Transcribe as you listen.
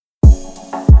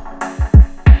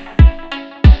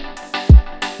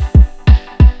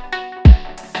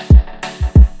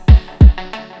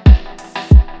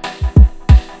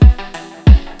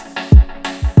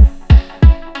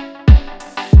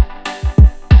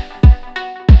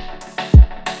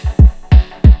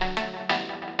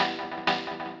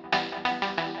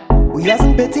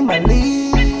Good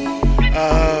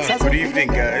evening,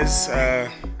 guys.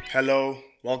 Hello,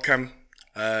 welcome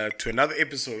to another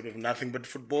episode of Nothing But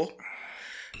Football,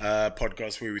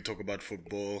 podcast where we talk about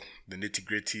football, the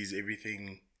nitty-gritties,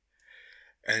 everything.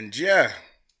 And yeah,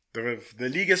 the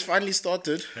league has finally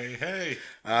started. Hey.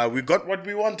 We got what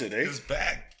we wanted, eh? It's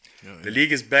back. The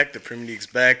league is back, the Premier League's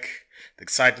back, the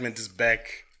excitement is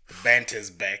back, the banter is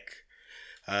back,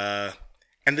 and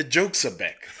the jokes are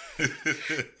back.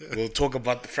 We'll talk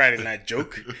about the Friday night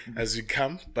joke as we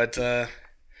come, but let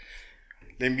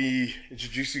me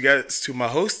introduce you guys to my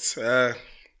hosts.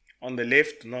 On the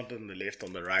left, not on the left,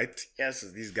 on the right. Yes,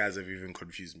 these guys have even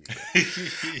confused me.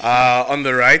 On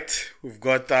the right, we've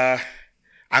got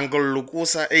Uncle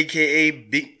Lukosa, aka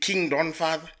Big King Don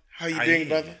Father. How you doing,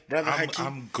 brother?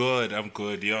 I'm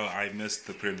good. Yo, I missed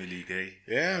the Premier League, eh?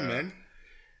 Yeah, man.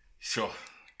 Sure.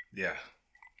 Yeah.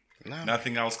 No.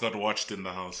 Nothing else got watched in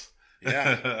the house.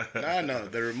 Yeah. No.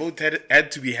 The remote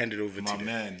had to be handed over My to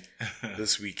man.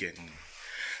 this weekend.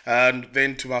 And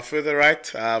then to my further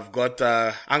right, I've got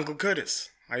Uncle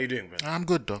Curtis. How you doing, brother? I'm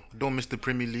good, though. Don't miss the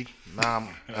Premier League.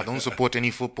 I don't support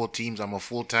any football teams. I'm a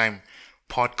full-time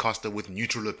podcaster with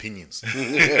neutral opinions.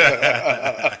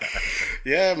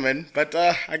 Yeah, man. But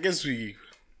I guess we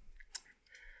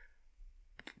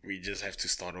just have to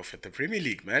start off at the Premier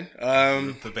League, man.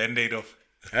 Rip the Band-Aid off.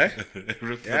 Huh?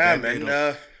 Rip the Yeah, Band-Aid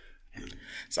man. off.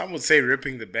 Some would say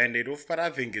ripping the Band-Aid off, but I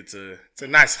think it's a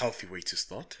nice, healthy way to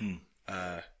start.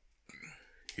 I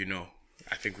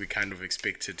think we kind of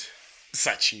expected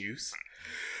such news.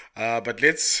 But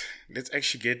let's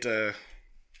actually get a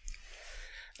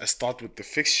start with the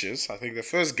fixtures. I think the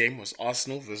first game was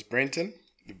Arsenal versus Brentford.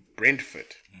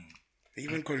 They're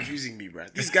even confusing me, bro.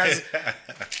 These guys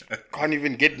can't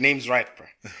even get names right, bro.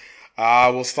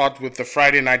 We'll start with the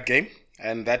Friday night game,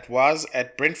 and that was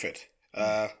at Brentford.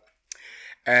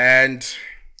 And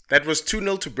that was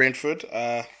 2-0 to Brentford.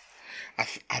 I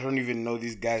don't even know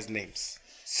these guys' names.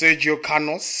 Sergio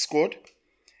Canos scored,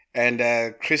 and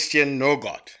Christian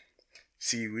Norgard.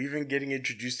 See, we're even getting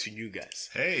introduced to new guys.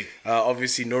 Hey.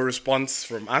 Obviously, no response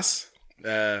from us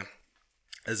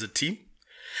as a team.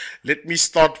 Let me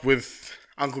start with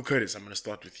Uncle Curtis. I'm going to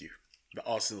start with you, the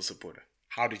Arsenal supporter.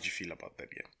 How did you feel about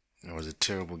that game? It was a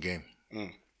terrible game.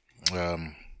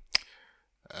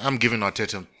 I'm giving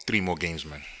Arteta 3 more games,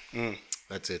 man.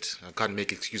 That's it. I can't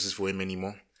make excuses for him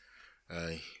anymore.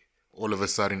 All of a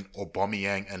sudden,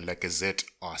 Aubameyang and Lacazette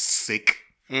are sick.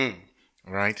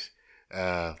 Right?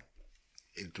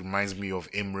 It reminds me of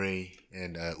Emre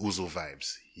and Ozil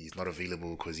vibes. He's not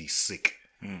available because he's sick.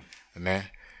 And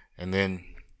then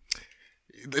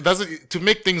it doesn't. To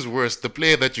make things worse, the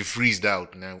player that you freezed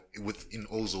out now in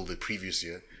Ozil the previous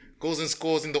year goes and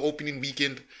scores in the opening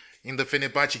weekend in the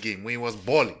Fenerbahce game when he was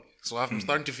balling. So I'm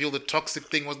starting to feel the toxic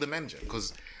thing was the manager,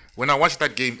 because when I watched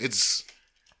that game,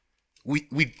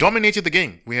 we dominated the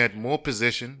game. We had more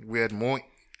possession. We had more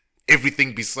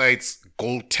everything besides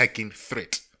goal-taking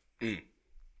threat.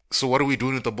 So what are we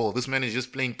doing with the ball? This man is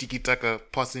just playing tiki-taka,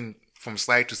 passing from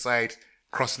side to side,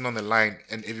 crossing on the line,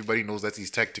 and everybody knows that's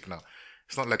his tactic now.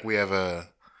 It's not like we have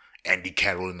Andy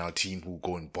Carroll in our team who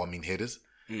go and bombing headers.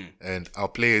 And our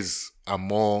players are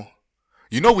more...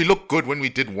 we look good when we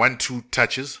did 1-2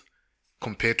 touches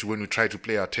compared to when we try to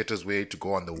play Arteta's way to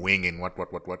go on the wing and what.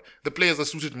 The players are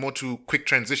suited more to quick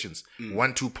transitions.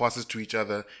 1-2 passes to each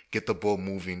other, get the ball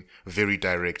moving, very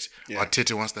direct. Yeah.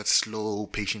 Arteta wants that slow,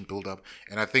 patient build-up.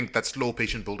 And I think that slow,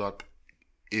 patient build-up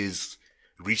is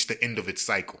reached the end of its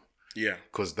cycle. Yeah.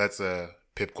 Because that's a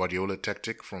Pep Guardiola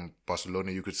tactic from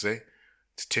Barcelona, you could say.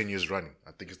 It's 10 years running.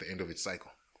 I think it's the end of its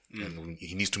cycle. And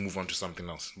he needs to move on to something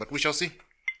else. But we shall see.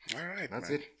 All right, that's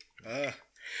man. it.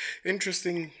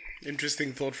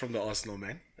 Interesting thought from the Arsenal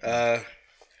man.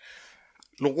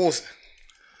 Logosa,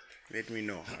 let me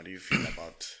know, how do you feel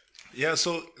about? Yeah,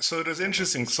 so it was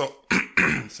interesting. So,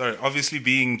 sorry, obviously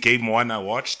being game 1, I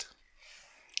watched,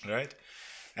 right?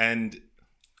 And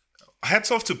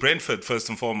hats off to Brentford first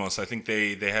and foremost. I think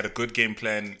they had a good game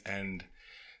plan and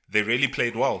they really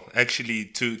played well. Actually,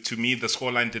 to me, the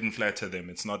scoreline didn't flatter them.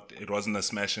 It wasn't a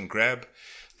smash and grab.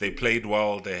 They played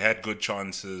well. They had good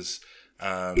chances.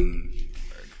 I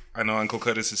know Uncle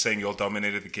Curtis is saying you all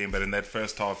dominated the game, but in that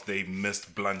first half, they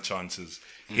missed blunt chances,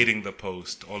 hitting the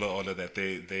post, all of that.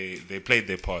 They played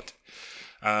their part.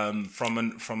 From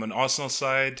an Arsenal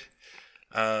side,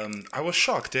 I was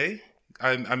shocked, eh?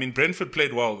 I mean, Brentford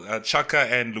played well. Chaka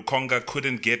and Lukonga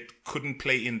couldn't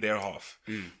play in their half,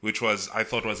 which I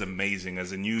thought was amazing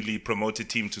as a newly promoted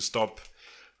team to stop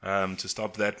that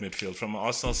midfield. From an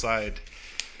Arsenal side,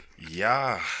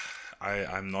 yeah,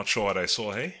 I'm not sure what I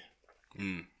saw. Hey,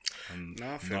 I'm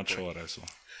not sure what I saw.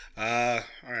 All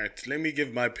right, let me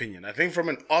give my opinion. I think from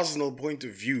an Arsenal point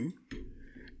of view,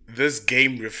 this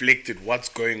game reflected what's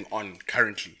going on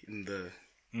currently in the,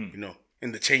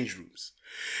 in the change rooms,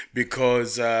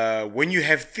 because when you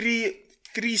have three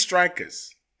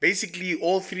strikers, basically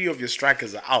all three of your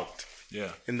strikers are out.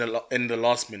 Yeah. In the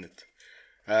last minute,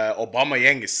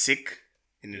 Aubameyang is sick.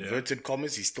 In inverted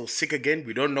commas, he's still sick again.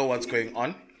 We don't know what's going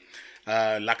on.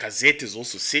 Lacazette is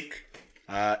also sick.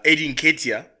 Eddie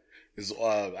Nketiah is,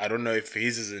 I don't know if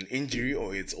his is an injury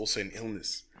or it's also an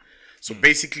illness. So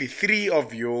basically, three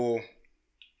of your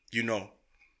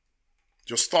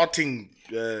starting,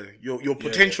 your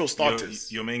potential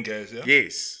starters. Your main guys, yeah?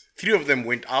 Yes. Three of them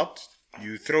went out.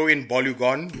 You throw in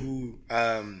Balogun, who,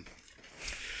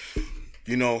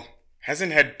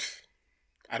 hasn't had...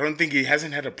 I don't think he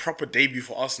hasn't had a proper debut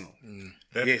for Arsenal.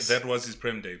 That was his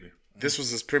Prem debut. This was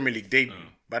his Premier League debut.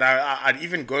 But I'd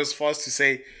even go as far as to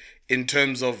say, in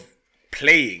terms of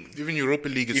playing, Even Europa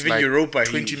League is Even like Europa,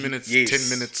 20 minutes, yes. 10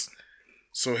 minutes.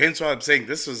 so hence why I'm saying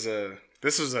this was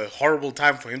a horrible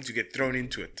time for him to get thrown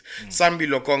into it. Sambi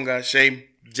Lokonga, shame,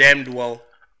 jammed well.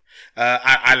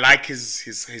 I like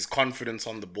his confidence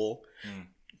on the ball.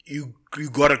 You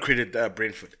gotta credit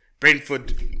Brentford.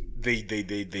 Brentford, they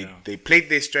played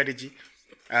their strategy.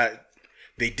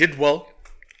 They did well.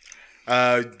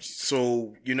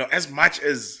 So, as much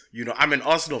as, I'm an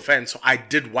Arsenal fan, so I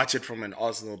did watch it from an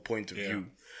Arsenal point of view.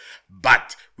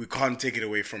 But we can't take it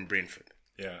away from Brentford.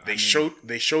 Yeah. They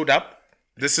showed up.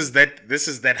 This is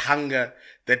that hunger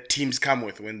that teams come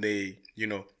with when they're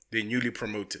newly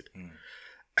promoted.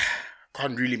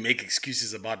 Can't really make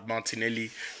excuses about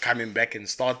Martinelli coming back and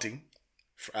starting.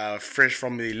 Fresh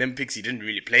from the Olympics, he didn't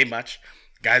really play much.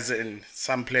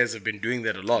 Some players have been doing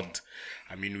that a lot.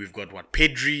 I mean, we've got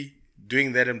Pedri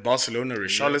doing that in Barcelona.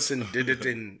 Richarlison did it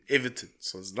in Everton.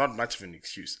 So it's not much of an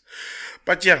excuse.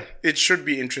 But yeah, it should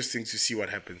be interesting to see what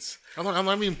happens. I'm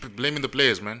not even blaming the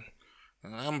players, man.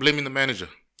 I'm blaming the manager.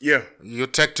 Yeah. Your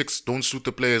tactics don't suit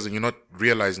the players and you're not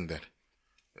realizing that.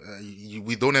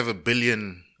 We don't have $1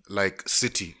 billion like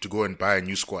City to go and buy a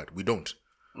new squad. We don't.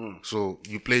 So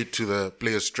you play to the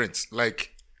players' strengths.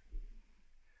 Like,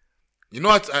 you know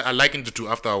what I likened it to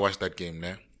after I watched that game,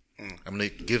 man? I'm going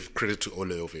to give credit to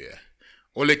Ole over here.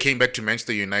 Ole came back to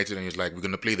Manchester United and he was like, we're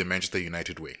going to play the Manchester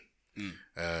United way.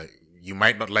 You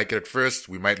might not like it at first.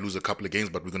 We might lose a couple of games,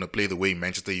 but we're going to play the way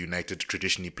Manchester United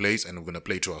traditionally plays and we're going to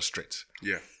play to our strengths.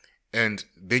 Yeah. And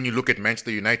then you look at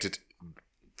Manchester United,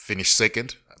 finish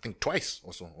second, I think twice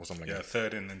or something like that. Yeah,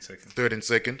 third and then second. Third and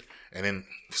second, and then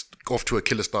off to a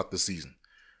killer start this season.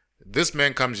 This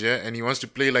man comes here and he wants to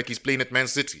play like he's playing at Man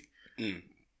City.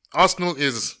 Arsenal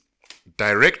is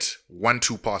direct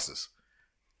 1-2 passes.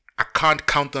 I can't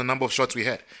count the number of shots we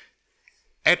had.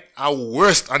 At our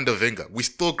worst under Wenger, we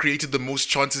still created the most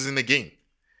chances in the game.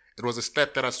 It was a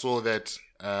stat that I saw that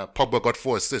Pogba got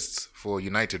 4 assists for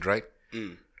United, right?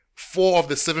 4 of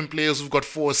the 7 players who've got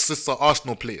 4 assists are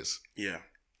Arsenal players. Yeah.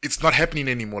 It's not happening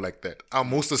anymore like that. Our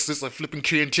most assists are flipping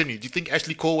Kieran Tierney. Do you think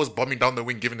Ashley Cole was bombing down the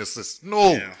wing giving assists?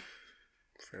 No. Yeah.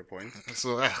 Fair point.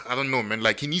 So, I don't know, man.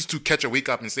 Like, he needs to catch a wake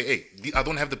up and say, hey, I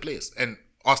don't have the players. And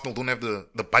Arsenal don't have the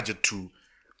budget to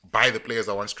buy the players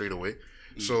I want straight away.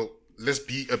 So, let's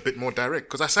be a bit more direct.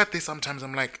 Because I sat there sometimes,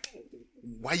 I'm like,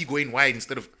 why are you going wide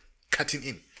instead of cutting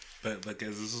in? But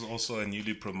guys, this is also a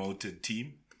newly promoted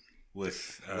team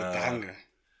with the hunger.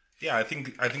 Yeah, I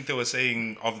think they were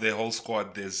saying of their whole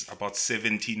squad, there's about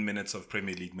 17 minutes of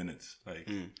Premier League minutes. Like,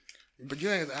 But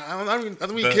yeah, I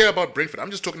don't really care about Brentford. I'm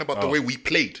just talking about the way we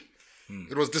played.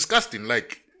 It was disgusting.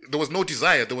 Like, there was no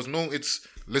desire. There was no,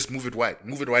 let's move it wide.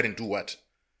 Move it wide and do what?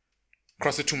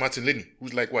 Cross it to Martinelli,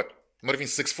 who's like what? Not even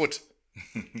 6 foot.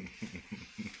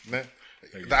 Nah.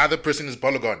 The other person is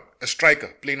Balogun, a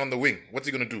striker, playing on the wing. What's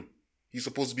he going to do? He's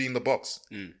supposed to be in the box.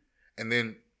 And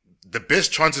then the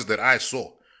best chances that I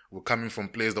saw were coming from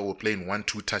players that were playing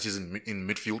 1-2 touches in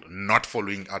midfield, not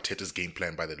following Arteta's game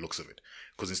plan by the looks of it.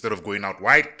 Because instead of going out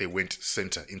wide, they went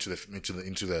center into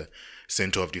the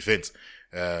center of defense.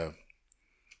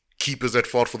 Keepers at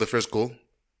fault for the first goal.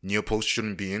 Near post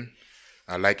shouldn't be in.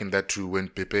 I liken that to when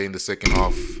Pepe in the second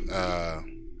half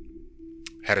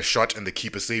had a shot and the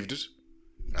keeper saved it.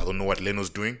 I don't know what Leno's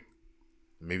doing.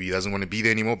 Maybe he doesn't want to be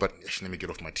there anymore, but let me get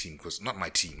off my team because not my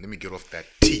team. Let me get off that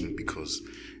team because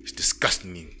it's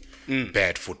disgustingly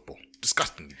bad football.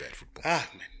 Disgustingly bad football. Man.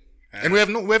 And we have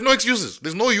no excuses.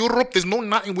 There's no Europe. There's no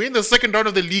nothing. We're in the second round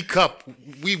of the League Cup.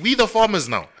 We the farmers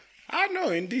now. I know,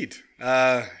 indeed.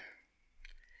 But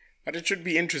it should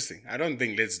be interesting. I don't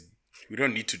think we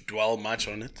don't need to dwell much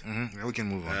on it. Yeah, we can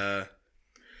move on.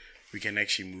 We can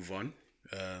actually move on.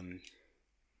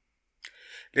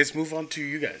 Let's move on to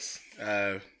you guys.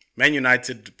 Man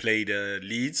United played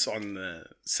Leeds on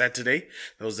Saturday.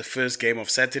 That was the first game of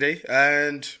Saturday,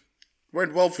 and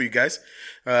went well for you guys.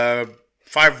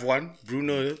 5-1.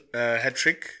 Bruno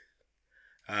hat-trick.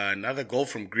 Another goal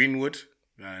from Greenwood.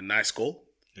 Nice goal.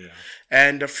 Yeah.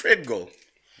 And a Fred goal.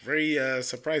 Very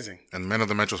surprising. And man of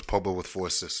the match was Pogba with 4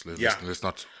 assists. Let's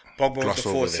not Pogba with gloss the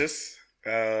over 4 that. assists.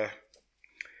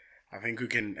 I think we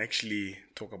can actually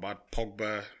talk about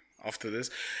Pogba after this.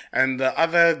 And the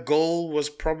other goal was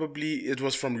it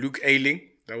was from Luke Ayling.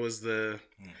 That was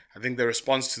I think the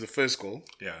response to the first goal.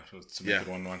 Yeah, so to make it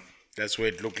 1-1. That's where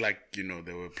it looked like, they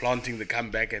were planting the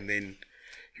comeback and then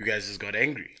you guys just got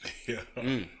angry. Yeah.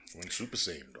 Went super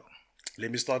saiyan, though. Let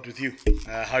me start with you.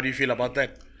 How do you feel about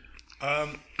that?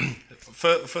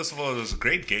 First of all, it was a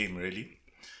great game, really.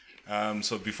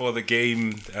 So before the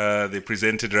game, they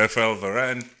presented Rafael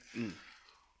Varane.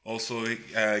 Also,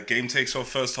 game takes off.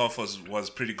 First half was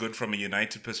pretty good from a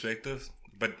United perspective.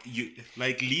 But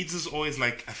Leeds is always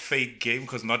like a fake game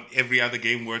because not every other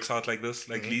game works out like this.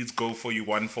 Like Leeds go for you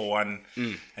 1-for-1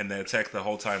 and they attack the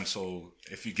whole time. So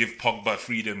if you give Pogba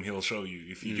freedom, he'll show you.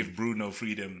 If you give Bruno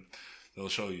freedom, they'll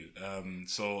show you.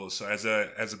 So as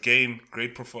a game,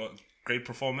 great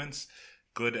performance,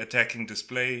 good attacking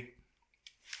display.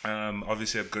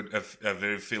 Obviously a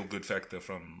very feel good factor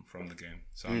from the game.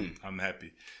 So I'm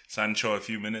happy. Sancho a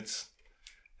few minutes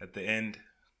at the end.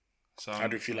 So How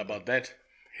do you feel about that?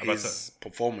 His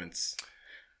performance.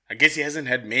 I guess he hasn't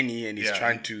had many, and he's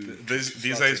trying to.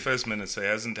 These are his first minutes, so he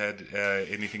hasn't had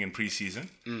anything in preseason.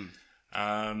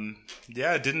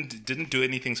 Didn't do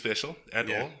anything special at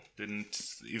all.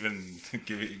 Didn't even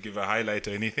give a highlight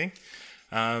or anything.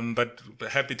 But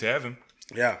happy to have him.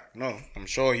 Yeah, no, I'm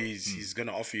sure he's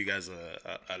gonna offer you guys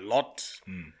a lot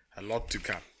to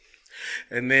come.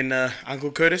 And then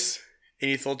Uncle Curtis,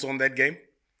 any thoughts on that game?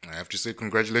 I have to say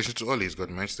congratulations to Ole. He's got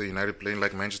Manchester United playing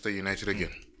like Manchester United again.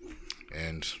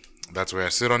 And that's where I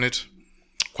sit on it.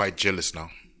 Quite jealous now.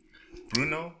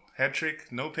 Bruno,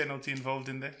 hat-trick, no penalty involved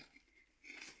in there.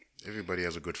 Everybody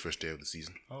has a good first day of the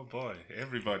season. Oh boy,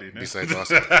 everybody. No? Besides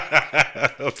Arsenal.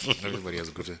 Everybody has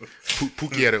a good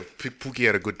Pookie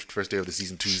had a good first day of the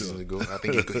season 2 seasons ago. I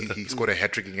think he scored a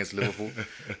hat-trick against Liverpool.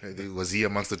 Was he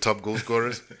amongst the top goal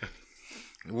scorers?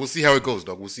 We'll see how it goes,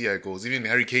 dog. We'll see how it goes. Even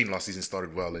Harry Kane last season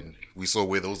started well, and we saw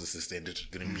where those assists ended.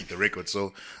 Didn't beat the record,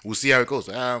 so we'll see how it goes.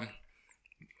 I'm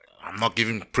not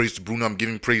giving praise to Bruno. I'm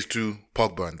giving praise to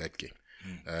Pogba in that game.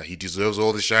 He deserves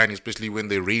all the shine, especially when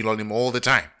they rail on him all the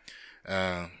time.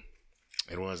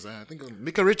 It was, I think,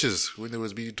 Mika Richards when they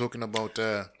was talking about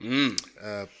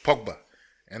Pogba,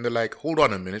 and they're like, "Hold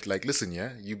on a minute, like, listen,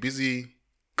 you busy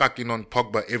cucking on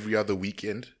Pogba every other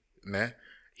weekend, nah?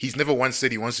 He's never once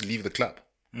said he wants to leave the club.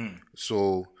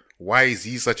 So why is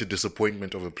he such a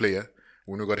disappointment of a player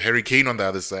when we got Harry Kane on the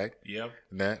other side,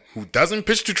 who doesn't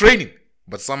pitch to training,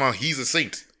 but somehow he's a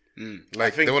saint."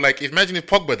 Like they were like, imagine if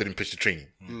Pogba didn't pitch to training.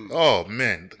 Oh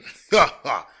man,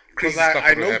 Because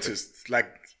I noticed, like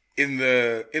in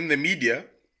the media,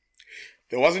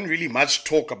 there wasn't really much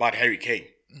talk about Harry Kane.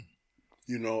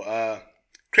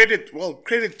 Credit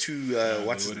to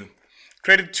what's his name?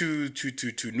 Credit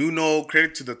to Nuno,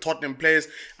 credit to the Tottenham players.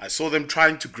 I saw them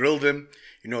trying to grill them,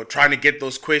 trying to get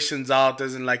those questions out,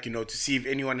 to see if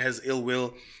anyone has ill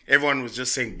will. Everyone was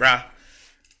just saying, bruh,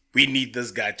 we need this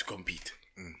guy to compete.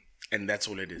 And that's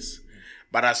all it is.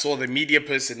 But I saw the media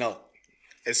personnel,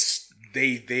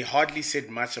 they hardly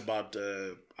said much about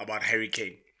Harry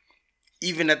Kane.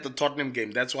 Even at the Tottenham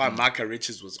game, that's why Micah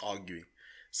Richards was arguing,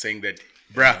 saying that,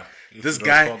 bruh,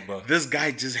 this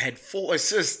guy just had 4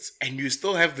 assists and you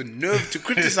still have the nerve to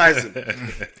criticize him.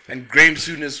 And Graham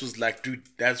Souness was like, dude,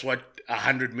 that's what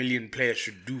 100 million players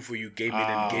should do for you game in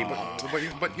and game out.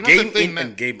 But you know Game the thing, in man,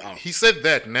 and game out. he said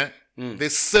that, nah.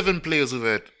 There's 7 players who've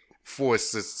had 4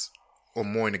 assists or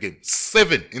more in a game.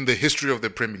 7 in the history of the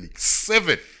Premier League.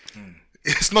 7.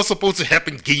 It's not supposed to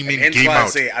happen game in, Hence game why out. I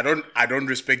say I don't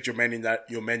respect your Man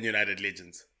United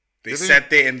legends. They sat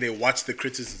there and they watched the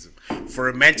criticism. For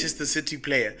a Manchester City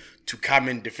player to come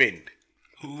and defend,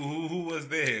 Who was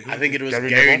there? I think it was Gary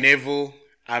Gary Neville.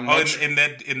 I'm not sure. in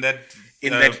that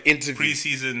interview.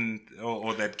 preseason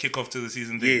or that kickoff to the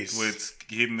season thing Yes. with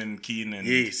him and Keane and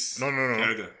Yes. No.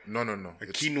 Carragher. No.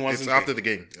 Keane It's wasn't after there. the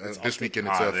game. This after- weekend,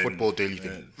 it's a then- football daily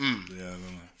thing. Yeah, I don't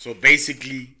know. So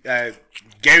basically,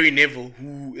 Gary Neville,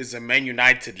 who is a Man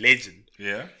United legend,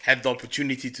 Yeah. had the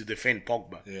opportunity to defend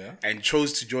Pogba, Yeah. and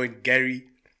chose to join Gary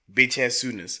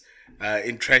Souness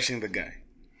in trashing the guy.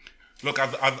 Look,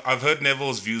 I've heard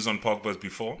Neville's views on Pogba's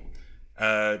before.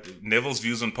 Neville's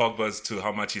views on Pogba's to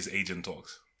how much his agent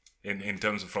talks, in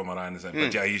terms of from what I understand.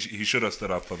 But yeah, he should have stood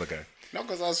up for the guy. No,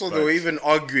 because I saw they were even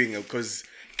arguing because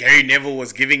Gary Neville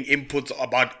was giving inputs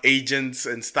about agents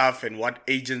and stuff and what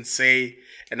agents say.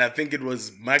 And I think it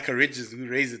was Micah Richards who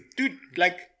raised it. Dude,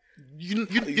 like...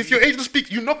 if your agent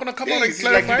speaks, you're not gonna come out and it's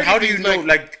like, clarify. how do you know? anything,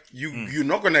 Like you're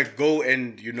not gonna go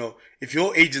and if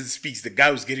your agent speaks, the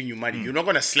guy who's getting you money, you're not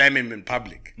gonna slam him in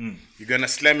public. You're gonna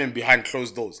slam him behind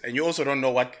closed doors, and you also don't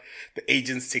know what the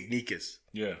agent's technique is.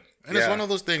 Yeah. And it's one of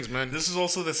those things, man. This is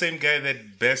also the same guy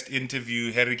that best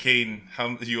interview Harry Kane.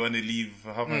 How you want to leave?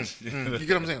 How much? You get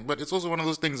what I'm saying? But it's also one of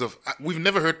those things of we've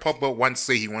never heard Pogba once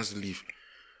say he wants to leave.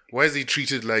 Why is he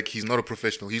treated like he's not a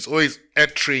professional? He's always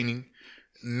at training.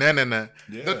 Nah.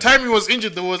 Yeah. The time he was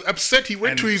injured, there was upset. He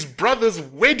went to his brother's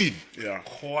wedding. Yeah.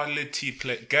 Quality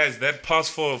play, guys. That pass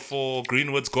for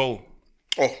Greenwood's goal.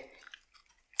 Oh,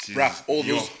 bruh,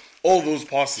 all those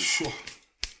passes.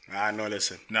 No,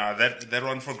 listen. Nah, that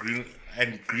one for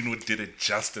Greenwood did it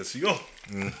justice. Yo.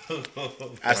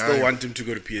 I still want him to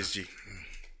go to PSG.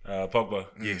 Pogba.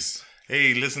 Yes.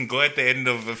 Hey, listen, go at the end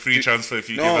of a free transfer if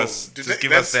you No,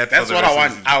 give us that. That's for the what rest I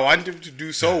of want. the I want him to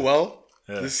do so well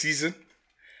this season.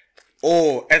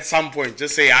 Or at some point,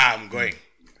 just say, I'm going.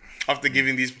 After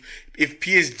giving these... If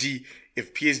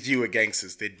PSG were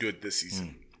gangsters, they'd do it this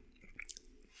season.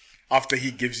 After he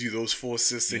gives you those 4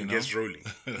 assists and gets rolling.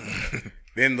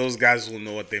 Then those guys will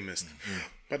know what they missed.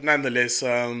 But nonetheless,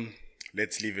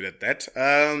 let's leave it at that.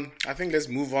 I think let's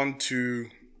move on to...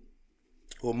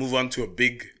 We'll move on to a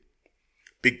big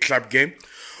club game.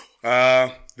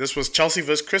 This was Chelsea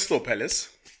versus Crystal Palace.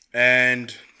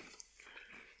 And...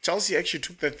 Chelsea actually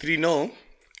took that 3-0.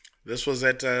 This was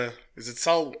at is it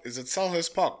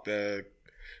Selhurst Park, the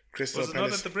Crystal Was it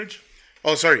Palace. not at the Bridge?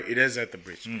 Oh, sorry, it is at the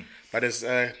Bridge. But it's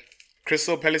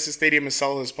Crystal Palace Stadium is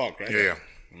Selhurst Park, right? Yeah.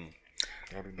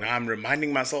 Now I'm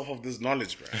reminding myself of this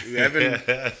knowledge, bro. We haven't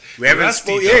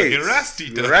Rusty, spoken. dog. You're rusty,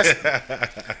 You're dog. rusty.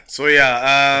 So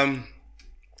yeah,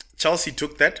 Chelsea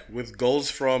took that with goals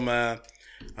from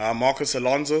Marcus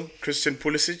Alonso, Christian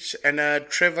Pulisic, and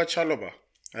Trevor Chalobah.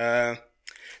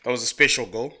 That was a special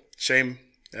goal. Shame.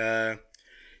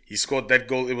 He scored that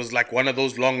goal. It was like one of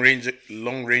those long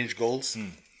range goals.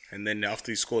 And then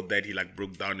after he scored that, he like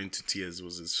broke down into tears. It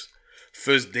was his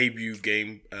first debut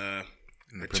game at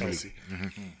Chelsea.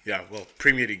 Yeah, well,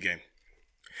 Premier League game.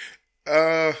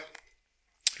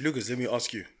 Lucas, let me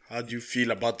ask you, how do you feel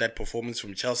about that performance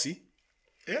from Chelsea?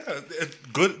 Yeah,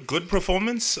 good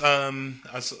performance.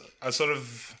 I sort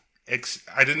of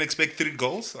I didn't expect 3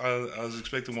 goals. I was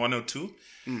expecting 1 or 2,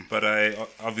 but I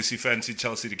obviously fancied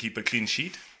Chelsea to keep a clean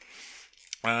sheet.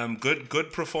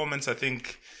 Good performance. I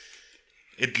think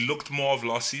it looked more of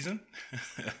last season,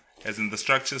 as in the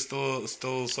structure still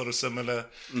sort of similar.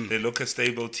 They look a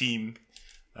stable team.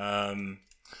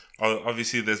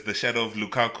 Obviously, there's the shadow of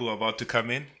Lukaku about to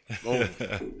come in. Oh,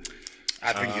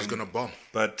 I think he's gonna bomb.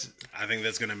 But I think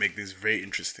that's going to make this very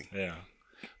interesting. yeah.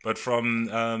 But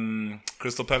from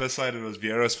Crystal Palace side, it was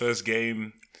Vieira's first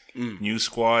game, new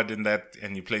squad in that,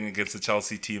 and you're playing against the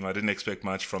Chelsea team. I didn't expect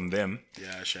much from them.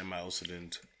 Yeah, shame I also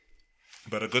didn't.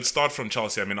 But a good start from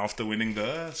Chelsea. I mean, after winning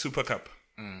the Super Cup.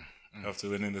 After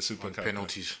winning the Super Cup.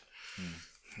 Penalties.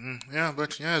 Yeah,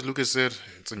 but yeah, as Lucas said,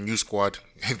 it's a new squad.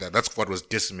 that squad was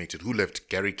decimated. Who left?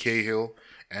 Gary Cahill,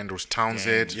 Andros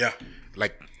Townsend. Yeah.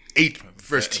 Like 8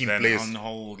 first team Van players.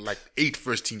 Aanholt. Like 8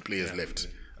 first team players left.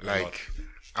 Like,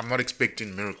 I'm not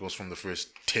expecting miracles from the first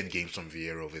 10 games from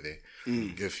Vieira over there.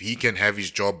 If he can have his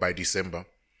job by December,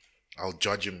 I'll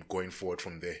judge him going forward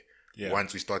from there. Yeah.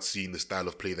 Once we start seeing the style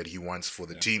of play that he wants for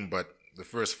the team. But the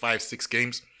first 5-6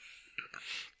 games,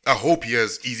 I hope he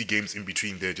has easy games in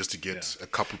between there just to get a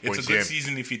couple points. It's a good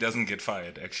season if he doesn't get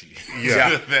fired, actually.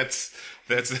 Yeah. that's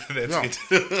it.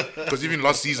 Because even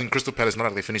last season, Crystal Palace, not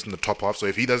like they finished in the top half. So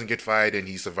if he doesn't get fired and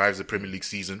he survives the Premier League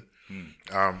season,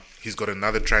 he's got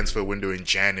another transfer window in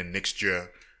Jan and next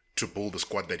year to build the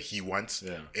squad that he wants.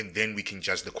 Yeah. And then we can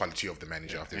judge the quality of the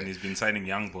manager after And that. he's been signing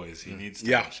young boys. He needs to.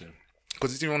 Yeah. Actually.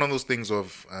 Because it's even one of those things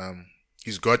of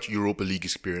he's got Europa League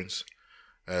experience.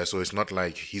 So it's not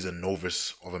like he's a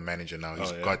novice of a manager now.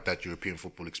 He's got that European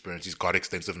football experience. He's got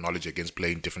extensive knowledge against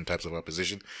playing different types of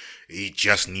opposition. He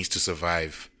just needs to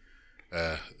survive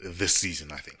this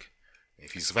season, I think.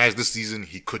 If he survives this season,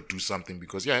 he could do something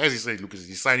because, yeah, as you say, Lucas,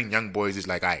 he's signing young boys. He's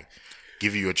like, I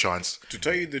give you a chance. To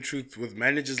tell you the truth, with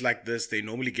managers like this, they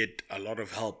normally get a lot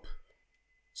of help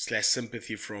 /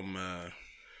 sympathy from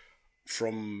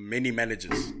many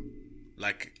managers.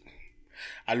 Like,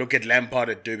 I look at Lampard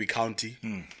at Derby County.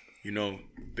 You know,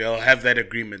 they'll have that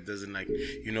agreement, doesn't like,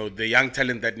 you know, the young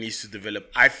talent that needs to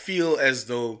develop. I feel as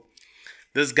though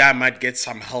this guy might get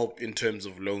some help in terms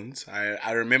of loans.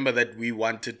 I remember that we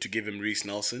wanted to give him Reece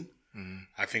Nelson.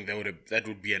 I think that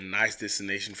would be a nice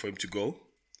destination for him to go.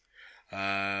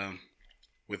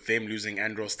 with them losing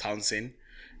Andros Townsend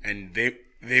and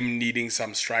them needing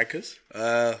some strikers.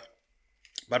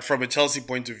 But from a Chelsea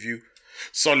point of view,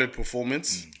 solid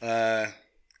performance.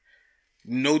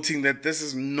 Noting that this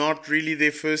is not really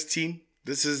their first team.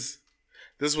 This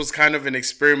was kind of an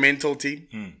experimental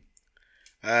team.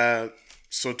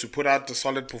 So to put out a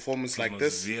solid performance like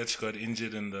this. Ziyech got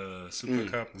injured in the Super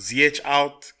Cup. Ziyech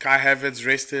out, Kai Havertz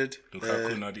rested.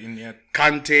 Lukaku not in yet.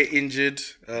 Kante injured.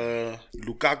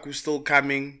 Lukaku still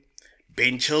coming.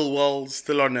 Ben Chilwell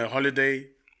still on a holiday.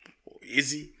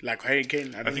 Is he? Like Harry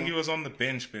Kane? I think he was on the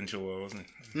bench, wasn't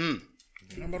he?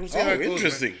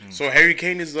 Interesting. So Harry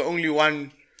Kane is the only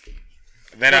one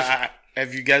that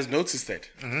have you guys noticed that?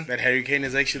 That Harry Kane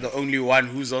is actually the only one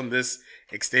who's on this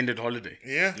extended holiday.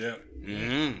 Yeah.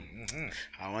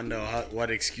 I wonder what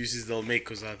excuses they'll make,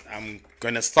 because I'm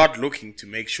going to start looking to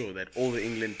make sure that all the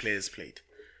England players played.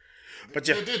 But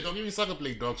yeah. They did. Don't even Saka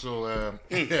played, dog. So,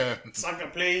 Saka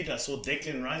played. I saw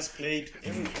Declan Rice played.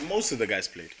 Most of the guys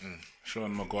played.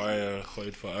 Sean Maguire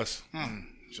gooit for us.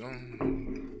 So,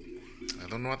 I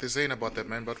don't know what they're saying about that,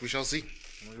 man, but we shall see.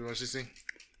 We shall see.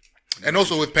 And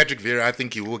also with Patrick Vieira, I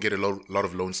think he will get a lot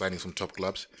of loan signings from top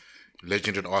clubs.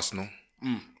 Legend at Arsenal.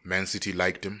 Man City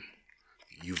liked him.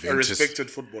 Juventus, a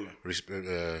respected footballer.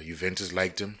 Juventus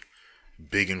liked him.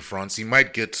 Big in France. He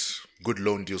might get good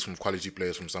loan deals from quality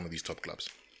players from some of these top clubs.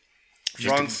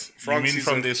 France you mean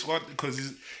from their squad?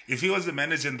 Because if he was the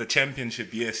manager in the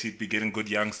Championship, yes, he'd be getting good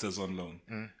youngsters on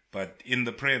loan. But in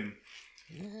the Prem,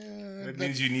 that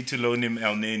means you need to loan him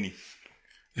El Neni.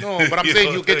 No, but I'm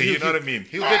saying he'll get. You know what I mean?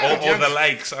 He'll get or the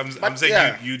likes. I'm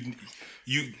saying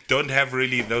you don't have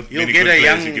really those You'll many get good a players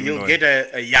young. you can You'll loan. get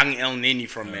a young El Neni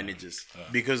from managers,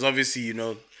 because obviously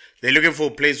they're looking for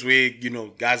a place where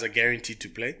guys are guaranteed to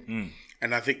play.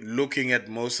 And I think looking at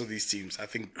most of these teams, I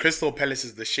think Crystal Palace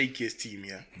is the shakiest team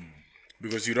here,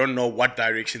 because you don't know what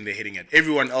direction they're heading at.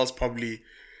 Everyone else probably,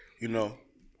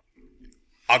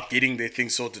 out getting their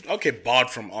things sorted. Okay, barred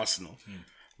from Arsenal,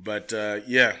 but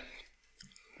yeah,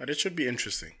 but it should be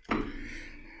interesting.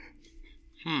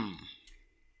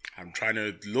 I'm trying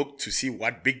to look to see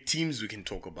what big teams we can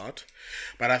talk about,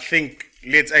 but I think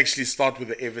let's actually start with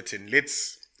the Everton.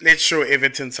 Let's show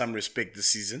Everton some respect this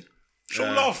season. Show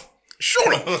love. Show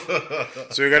love.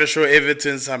 So we got to show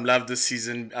Everton some love this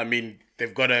season. I mean,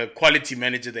 they've got a quality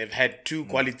manager. They've had two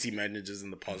quality managers in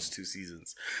the past 2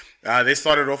 seasons. They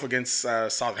started off against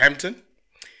Southampton,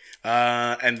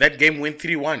 and that game went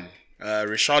 3-1.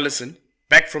 Richarlison,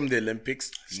 back from the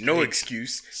Olympics, no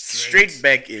excuse, straight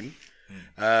back in,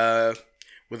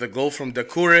 with a goal from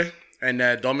Doucouré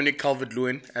and Dominic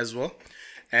Calvert-Lewin as well.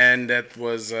 And that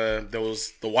was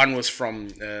the one was from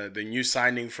the new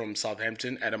signing from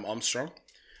Southampton, Adam Armstrong.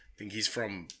 I think he's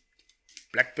from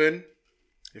Blackburn,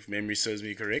 if memory serves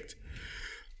me correct.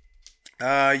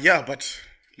 But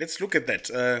let's look at that,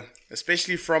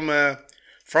 especially from a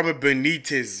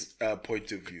Benitez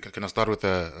point of view. Can I start with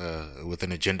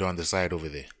an agenda on the side over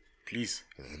there? Please.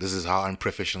 This is how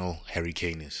unprofessional Harry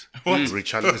Kane is.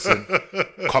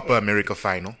 Richarlison, Copa America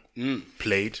final,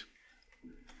 played.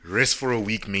 Rest for a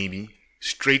week maybe,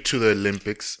 straight to the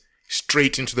Olympics,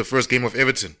 straight into the first game of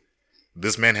Everton.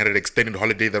 This man had an extended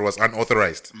holiday that was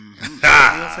unauthorized. He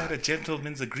also had a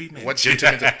gentleman's agreement. What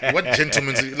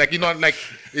gentleman's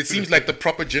it seems like the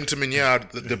proper gentlemen here are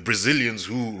the Brazilians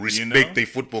who respect their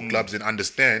football clubs and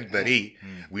understand that, hey,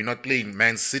 we're not playing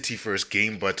Man City first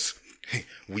game, but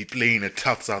we playing a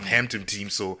tough Southampton team.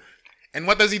 So, and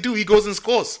what does he do? He goes and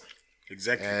scores.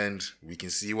 Exactly. And we can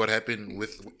see what happened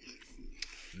with...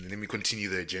 Let me continue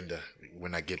the agenda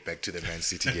when I get back to the Man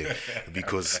City game,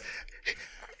 because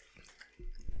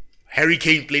Harry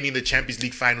Kane playing in the Champions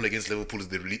League final against Liverpool is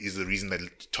the reason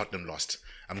that Tottenham lost.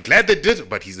 I'm glad they did,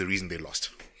 but he's the reason they lost.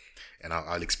 And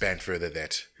I'll expand further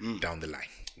that down the line.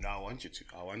 No, I want you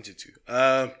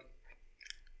to.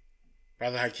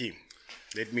 Brother Hakeem,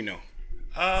 let me know.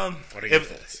 What are your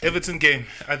thoughts? Everton game.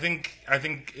 I think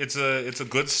it's a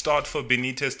good start for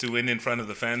Benitez to win in front of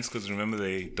the fans, because remember,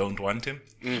 they don't want him.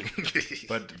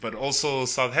 But also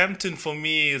Southampton for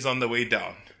me is on the way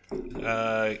down.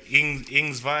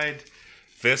 Ings Vide,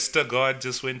 Vestergaard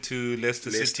just went to Leicester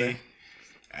City,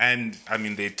 and I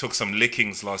mean they took some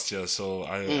lickings last year. So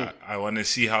I want to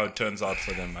see how it turns out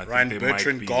for them. I Ryan think they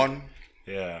Bertrand might be, gone.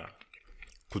 Yeah.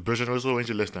 Because Bertrand also went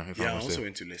to Leicester. Yeah, also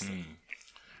went to Leicester.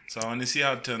 So I want to see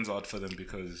how it turns out for them,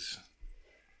 because,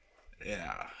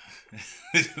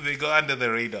 they go under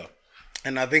the radar.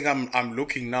 And I think I'm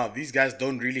looking now. These guys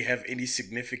don't really have any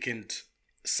significant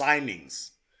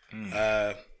signings.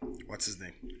 What's his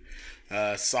name?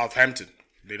 Southampton.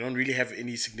 They don't really have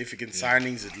any significant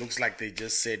signings. It looks like they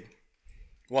just said,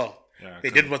 well, Yeah, They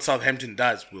did what Southampton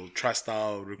does. We'll trust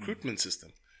our recruitment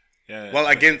system. Yeah. Well,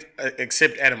 again,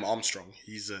 except Adam Armstrong.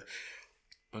 He's a...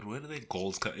 But where do they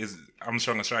goals come? Is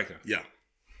Armstrong a striker? Yeah.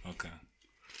 Okay.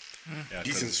 Yeah,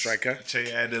 Decent 'cause striker.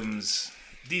 Che Adams,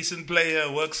 decent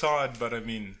player, works hard, but I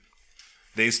mean,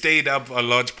 they stayed up a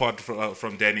large part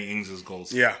from Danny Ings'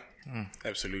 goals. Yeah.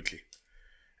 Absolutely.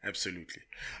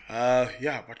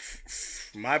 Yeah, but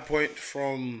my point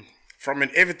from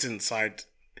an Everton side,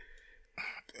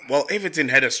 well, Everton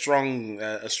had a strong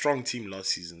team last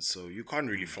season, so you can't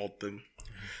really fault them.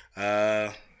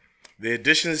 The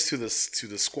additions to the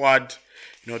squad,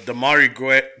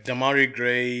 Damari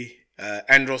Gray,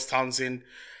 Andros Townsend.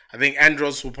 I think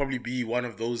Andros will probably be one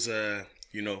of those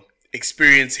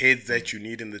experienced heads that you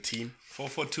need in the team.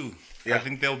 4-4-2. Yeah. I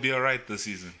think they'll be all right this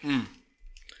season.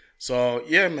 So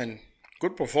yeah, man,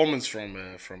 good performance from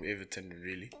Everton,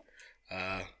 really.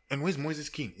 And where's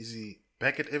Moises Keane? Is he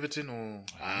back at Everton or?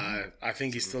 I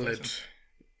think he's still at.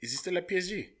 Is he still at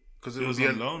PSG? Because It was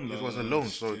on loan, It was a loan,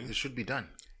 so it should be done.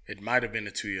 It might have been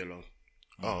a 2-year loan.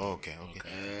 Oh, okay.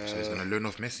 So he's gonna learn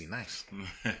off Messi. Nice.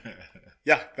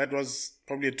 Yeah, that was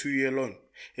probably a 2-year loan.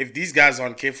 If these guys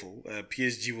aren't careful,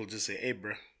 PSG will just say, "Hey,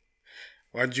 bro,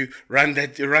 why don't you run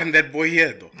that boy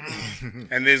here, though?"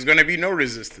 And there's gonna be no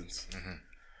resistance.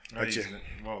 But yeah,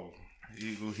 Well,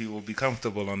 he will be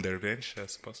comfortable on their bench, I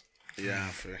suppose. yeah,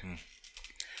 fair.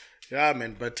 Yeah,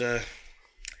 man. But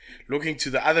looking to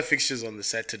the other fixtures on the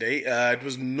Saturday, it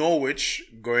was Norwich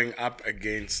going up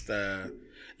against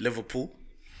Liverpool.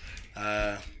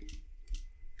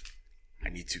 I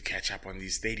need to catch up on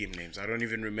these stadium names. I don't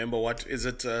even remember what is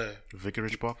it.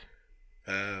 Vicarage Park.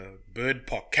 Bird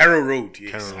Park, Carrow Road.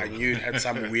 Yes, Carrow I Road. knew it had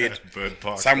some weird, Bird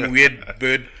Park.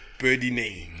 birdie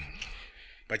name.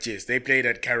 But yes, they played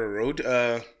at Carrow Road,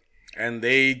 and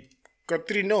they got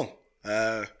 3-0.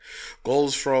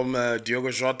 Goals from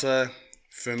Diogo Jota,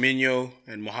 Firmino,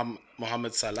 and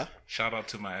Mohamed Salah. Shout out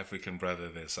to my African brother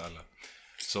there, Salah.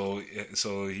 So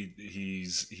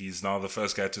he's now the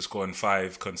first guy to score in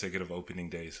 5 consecutive opening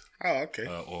days, Oh, okay.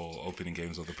 or opening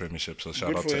games of the Premiership. So shout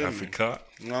Good out for to him. Africa.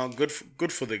 No, good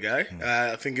for the guy.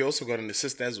 I think he also got an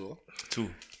assist as well. 2.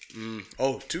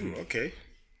 Oh, 2. Okay,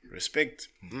 respect.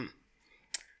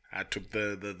 I took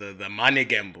the money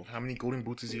gamble. How many golden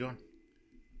boots is he on?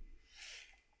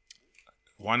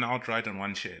 1 outright and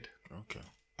 1 shared. Okay.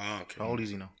 Oh, okay. How old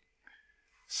is he now?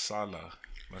 Salah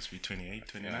must be 28,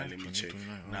 29. Let me check.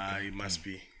 Nah, he must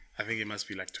be. I think he must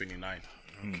be like 29.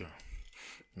 Okay.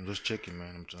 I'm just checking,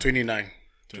 man. I'm trying. 29.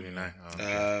 29.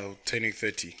 Oh, Turning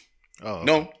 30. oh okay.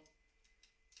 No.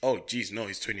 Oh, geez, no,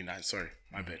 he's 29. Sorry,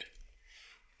 my bad.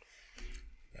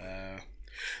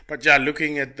 But yeah,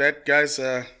 looking at that, guys,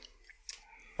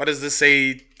 what does this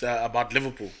say about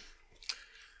Liverpool?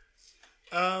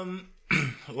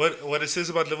 What it says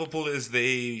about Liverpool is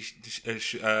they'll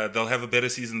have a better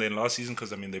season than last season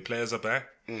because I mean their players are back.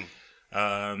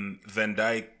 Van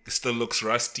Dijk still looks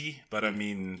rusty, but I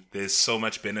mean there's so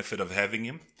much benefit of having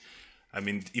him. I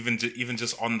mean even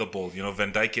just on the ball,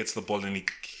 Van Dijk gets the ball and he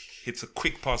hits a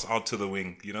quick pass out to the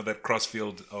wing. That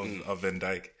crossfield of Van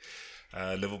Dijk.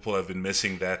 Liverpool have been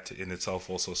missing that in itself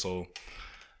also. So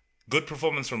good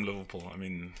performance from Liverpool. I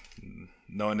mean,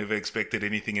 no one ever expected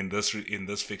anything in this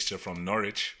fixture from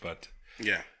Norwich, but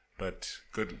Yeah.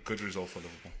 good result for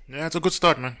Liverpool. Yeah, it's a good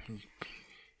start, man.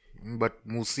 But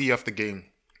we'll see after game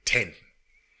 10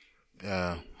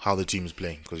 how the team is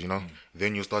playing. Because,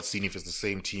 then you'll start seeing if it's the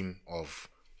same team of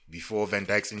before Van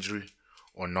Dijk's injury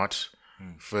or not.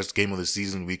 First game of the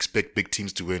season, we expect big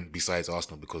teams to win besides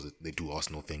Arsenal because they do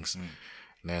Arsenal things.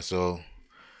 Yeah, so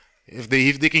if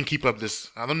they can keep up this,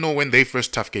 I don't know when their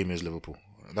first tough game is, Liverpool.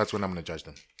 That's when I'm going to judge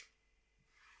them.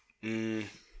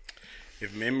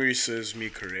 If memory serves me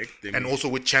correct, then And also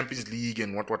with Champions League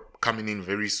and what coming in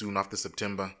very soon after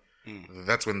September,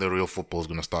 that's when the real football is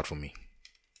going to start for me.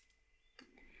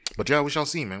 But yeah, we shall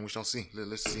see, man. We shall see.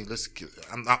 Let's see.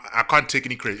 I can't take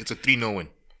any credit. It's a 3-0 win.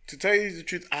 to tell you the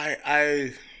truth,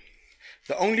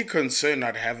 the only concern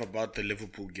I'd have about the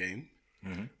Liverpool game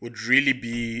would really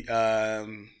be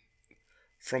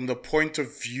from the point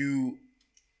of view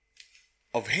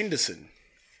of Henderson.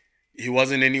 He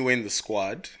wasn't anywhere in the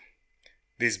squad.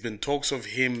 There's been talks of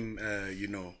him,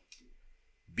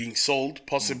 being sold,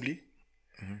 possibly.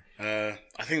 I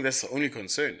think that's the only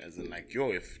concern. As in,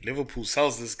 if Liverpool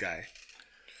sells this guy,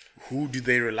 who do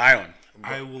they rely on?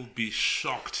 I will be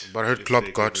shocked. But I heard if Klopp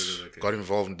they got get rid of that guy. got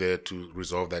involved there to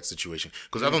resolve that situation.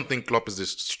 Because I don't think Klopp is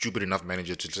this stupid enough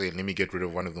manager to say, let me get rid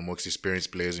of one of the most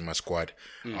experienced players in my squad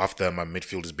after my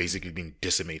midfield has basically been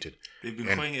decimated. They've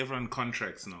been calling everyone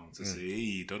contracts now to say,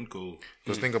 hey, don't go.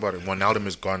 Because think about it, Wijnaldum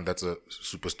is gone, that's a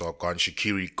superstar gone.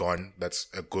 Shaqiri gone, that's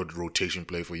a good rotation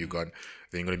play for you gone.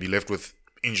 Then you're going to be left with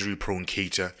injury-prone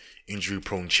Keita,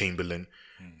 injury-prone Chamberlain.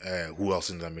 Who else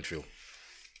in that midfield?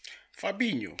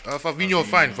 Fabinho. Fabinho,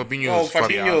 fine.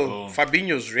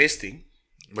 Fabinho's resting.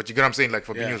 But you get what I'm saying? Like,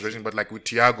 Fabinho's racing, but like with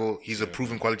Thiago, he's a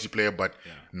proven quality player, but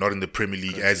not in the Premier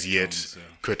League as yet. Jones,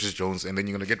 Curtis Jones. And then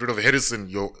you're going to get rid of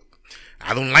Henderson.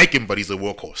 I don't like him, but he's a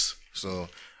workhorse. So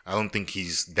I don't think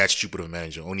he's that stupid of a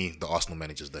manager. Only the Arsenal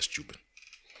manager's that stupid.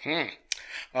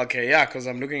 Okay, yeah, because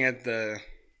I'm looking at the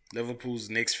Liverpool's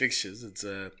next fixtures. It's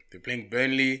they're playing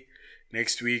Burnley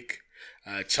next week,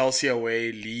 Chelsea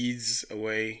away, Leeds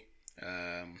away,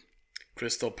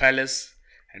 Crystal Palace,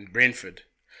 and Brentford.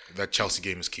 That Chelsea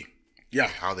game is key. Yeah,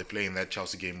 How they play in that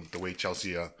Chelsea game, the way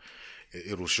Chelsea are,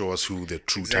 it will show us who the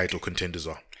true title contenders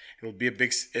are. it'll be a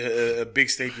big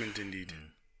statement indeed.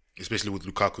 Especially with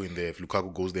Lukaku in there. If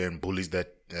Lukaku goes there and bullies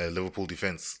that Liverpool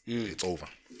defense, it's over.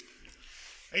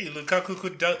 Hey, Lukaku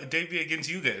could debut against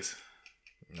you guys.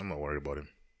 I'm not worried about him.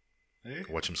 Eh?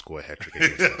 Watch him score a hat trick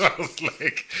against us. I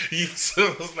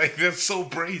was like, that's so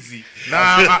brazy.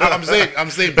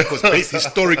 I'm saying because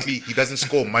historically he doesn't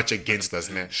score much against us,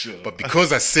 man. Sure. But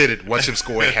because I said it, watch him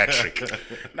score a hat trick.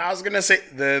 Now I was gonna say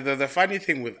the funny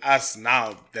thing with us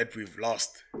now that we've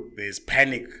lost, there's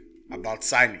panic about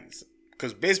signings.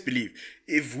 Because best believe,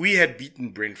 if we had beaten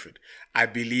Brentford, I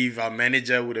believe our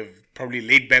manager would have probably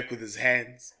laid back with his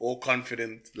hands, all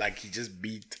confident, like he just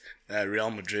beat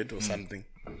Real Madrid or something.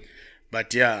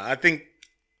 But yeah, I think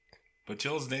But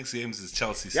y'all's next games is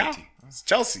Chelsea yeah, City. it's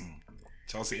Chelsea.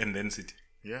 Chelsea and then City.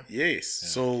 Yeah. Yes.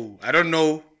 So I don't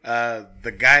know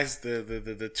the guys,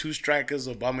 the two strikers,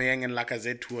 Aubameyang and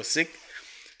Lacazette, who are sick.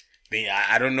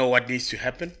 I don't know what needs to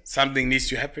happen. Something needs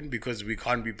to happen because we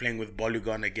can't be playing with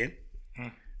Balogun again.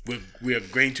 We are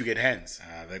going to get hands.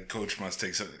 That coach must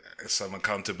take some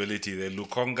accountability there.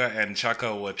 Lukonga and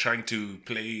Chaka were trying to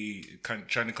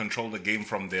control the game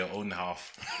from their own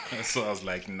half. So I was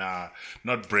like, nah,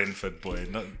 not Brentford, boy.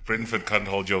 Brentford can't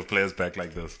hold your players back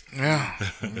like this.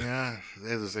 Yeah.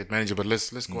 There's a state manager, but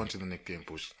let's go on to the next game,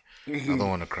 push. I don't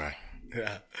want to cry.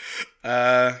 Yeah.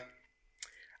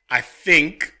 I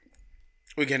think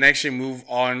we can actually move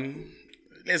on.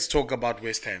 Let's talk about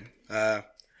West Ham.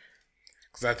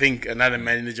 Because I think another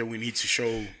manager we need to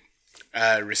show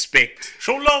respect.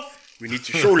 Show love. We need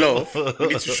to show love. We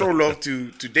need to show love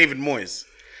to David Moyes.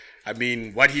 I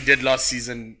mean, what he did last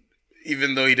season,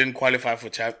 even though he didn't qualify for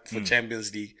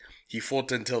Champions League, he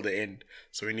fought until the end.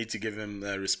 So we need to give him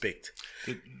respect.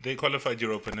 They qualified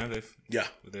Europa, no? Yeah.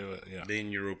 They're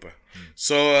in Europa.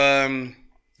 So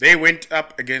they went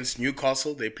up against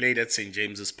Newcastle. They played at St.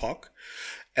 James's Park.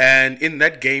 And in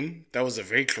that game, that was a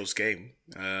very close game.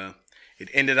 It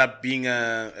ended up being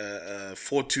a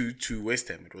 4-2 to West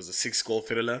Ham. It was a 6-goal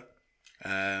thriller.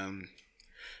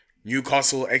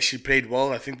 Newcastle actually played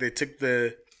well. I think they took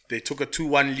a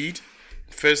 2-1 lead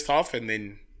first half and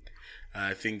then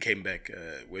I think came back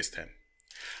West Ham.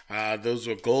 Those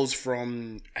were goals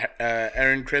from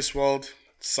Aaron Cresswell,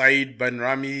 Said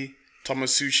Benrahma,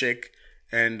 Thomas Soucek,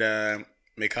 and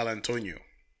Michail Antonio.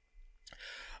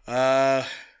 I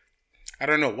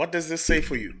don't know. What does this say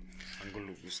for you?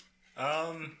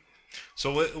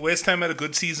 So West Ham had a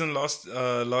good season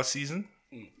last season,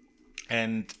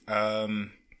 and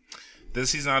this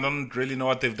season I don't really know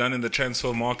what they've done in the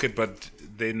transfer market, but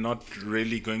they're not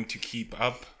really going to keep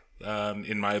up,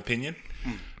 in my opinion.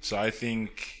 So I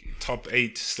think top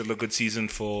 8 still a good season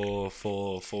for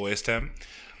West Ham.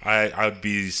 I'd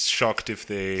be shocked if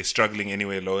they're struggling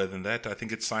anywhere lower than that. I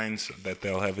think it's signs that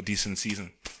they'll have a decent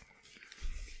season.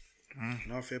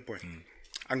 No, fair point.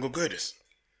 Angle Curtis.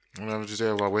 I have to say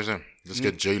about West Ham. Let's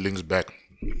get Jay Lings back.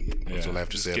 That's all I have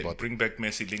to say about bring back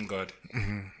Messi, Lingard.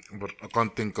 But I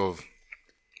can't think of...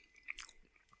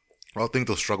 I think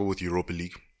they'll struggle with Europa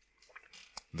League.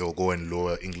 They'll go and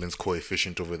lower England's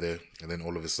coefficient over there. And then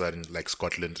all of a sudden, like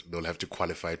Scotland, they'll have to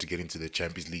qualify to get into the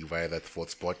Champions League via that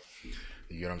 4th spot.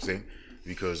 You know what I'm saying?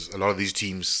 Because a lot of these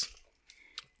teams,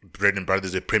 bread and butter,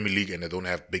 is the Premier League and they don't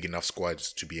have big enough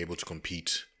squads to be able to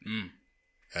compete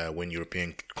when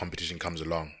European competition comes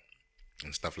along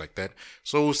and stuff like that.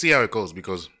 So we'll see how it goes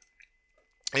because,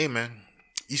 hey man,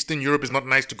 Eastern Europe is not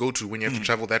nice to go to when you have to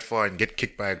travel that far and get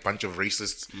kicked by a bunch of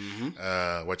racists,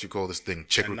 what you call this thing,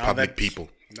 Czech Republic people.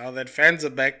 Now that fans are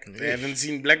back, they haven't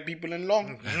seen black people in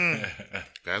long.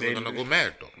 Guys are gonna go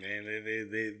mad, dog.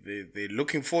 They're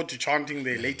looking forward to chanting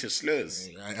their latest slurs.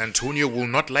 Antonio will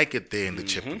not like it there in the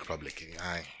Czech Republic.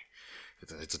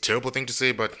 It's a terrible thing to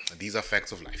say, but these are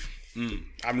facts of life.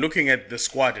 I'm looking at the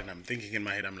squad and I'm thinking in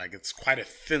my head, I'm like, it's quite a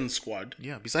thin squad.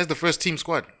 Yeah, besides the first team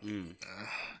squad. And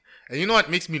you know what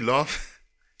makes me laugh?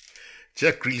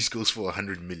 Jack Grealish goes for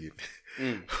 100 million.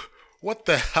 What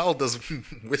the hell does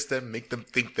West Ham make them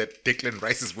think that Declan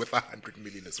Rice is worth 100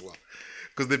 million as well?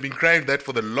 Because they've been crying that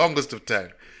for the longest of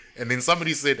time. And then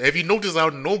somebody said, have you noticed how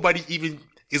nobody even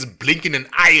is blinking an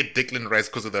eye at Declan Rice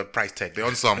because of the price tag? They're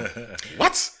on some,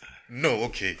 what? No,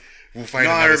 okay. We'll find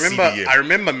another CDM. I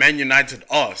remember Man United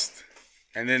asked,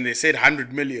 and then they said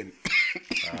 100 million.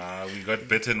 We got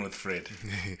bitten with Fred.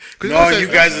 No, you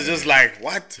guys are just like,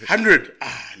 what? 100?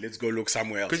 Let's go look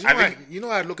somewhere else. Because you know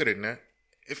how I look at it now?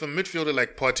 If a midfielder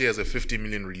like Partey has a 50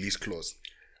 million release clause,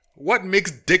 what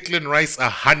makes Declan Rice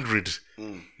 100?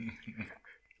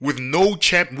 With no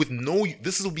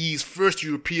this will be his first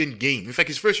European game. In fact,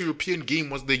 his first European game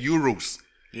was the Euros.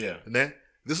 Yeah.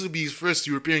 This will be his first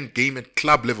European game at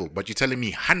club level, but you're telling me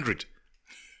 100?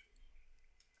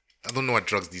 I don't know what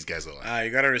drugs these guys are on. You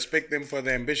gotta respect them for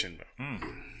their ambition, bro.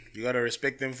 You gotta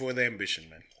respect them for their ambition,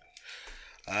 man.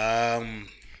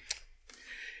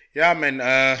 Yeah,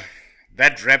 man.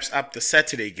 That wraps up the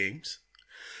Saturday games.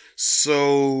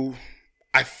 So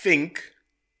I think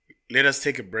let us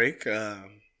take a break.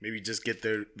 Maybe just get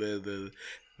the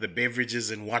beverages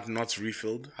and whatnots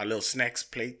refilled, our little snacks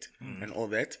plate and all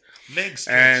that.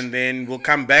 And then we'll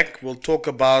come back. We'll talk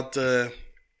about the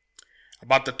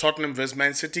Tottenham versus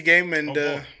Man City game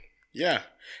and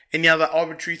any other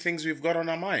arbitrary things we've got on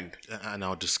our mind. And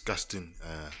our disgusting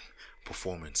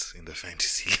performance in the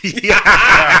fantasy league.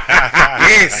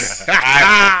 Yes. You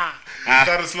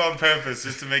started slow on purpose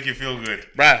just to make you feel good.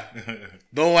 Bruh,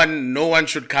 no one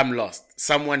should come last.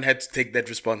 Someone had to take that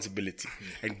responsibility.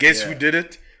 And guess who did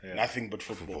it? Nothing but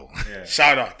football. Yeah.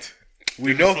 Shout out.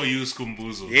 We know for you,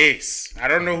 Skumbuzo. Yes. I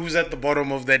don't know who's at the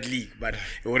bottom of that league, but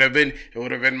it would have been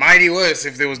mighty worse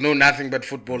if there was nothing but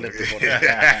football at the bottom.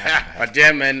 But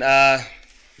yeah, man, I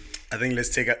think let's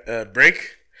take a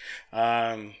break.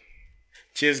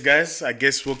 Cheers, guys. I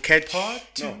guess we'll catch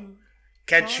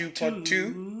you part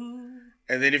 2.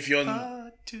 And then if you're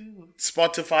on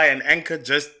Spotify and Anchor,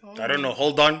 just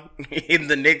hold on. In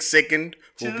the next second,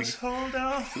 hold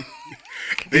on.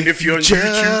 Then if you're on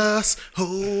YouTube, just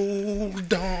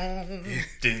hold on.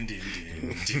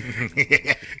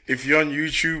 If you're on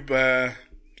YouTube,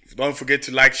 don't forget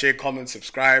to like, share, comment,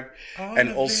 subscribe,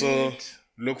 and also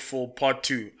look for part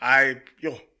 2. I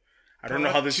don't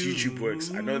know how this YouTube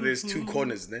works. I know there's 2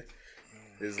 corners there.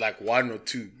 There's like 1 or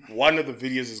 2. One of the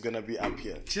videos is gonna be up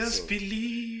here. Just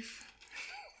believe.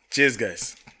 Cheers,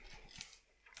 guys.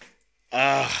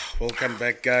 Welcome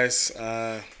back, guys.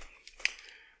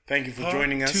 Thank you for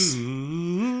joining us.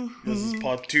 This is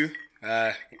part 2.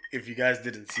 If you guys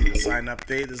didn't see the sign up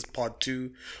there, this is part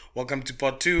 2. Welcome to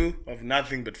part 2 of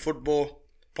Nothing But Football.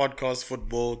 Podcast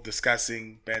football,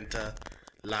 discussing banter,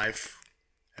 life,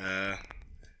 and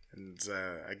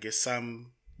I guess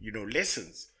some,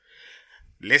 lessons.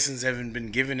 Lessons haven't been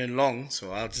given in long,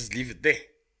 so I'll just leave it there.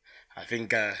 I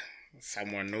think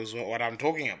someone knows what I'm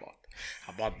talking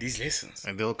about these lessons.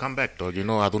 And they'll come back, dog.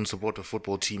 I don't support a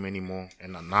football team anymore,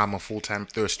 and now I'm a full-time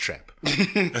thirst trap.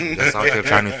 That's out there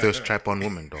trying to thirst trap on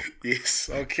women, dog. Yes,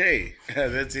 okay.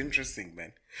 That's interesting,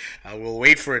 man. I will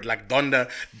wait for it, like Donda,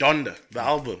 the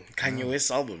album, Kanye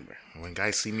West's album, bro. When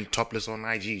guys see me topless on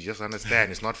IG, just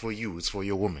understand it's not for you, it's for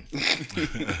your woman.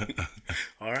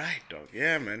 All right, dog.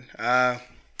 Yeah, man.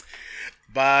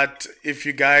 But if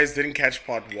you guys didn't catch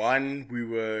part 1, we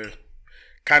were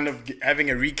kind of having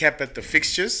a recap at the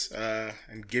fixtures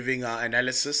and giving our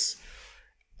analysis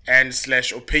and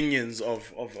 / opinions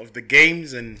of the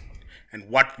games and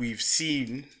what we've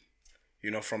seen,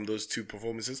 from those 2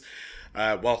 performances.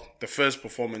 The first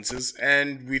performances.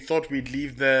 And we thought we'd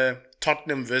leave the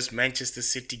Tottenham versus Manchester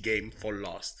City game for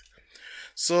last.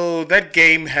 So that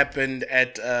game happened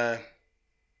at,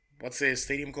 what's their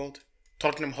stadium called?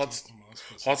 Tottenham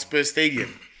Hotspur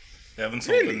Stadium. They haven't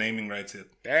sold the naming rights yet.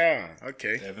 Yeah,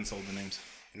 okay. They haven't sold the names.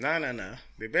 No.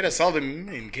 They better sell them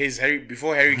in case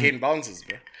before Harry Kane bounces,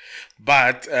 bro.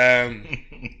 But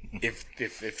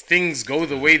if things go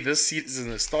the way this season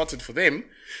has started for them,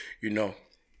 the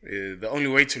only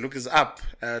way to look is up.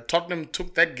 Tottenham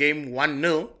took that game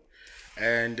 1-0,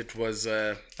 and it was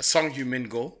a Song Heung-min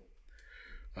goal.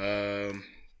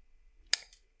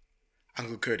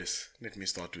 Uncle Curtis, let me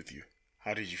start with you.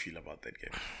 How did you feel about that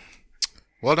game?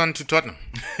 Well done to Tottenham.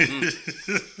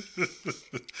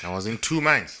 I was in two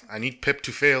minds. I need Pep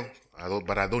to fail,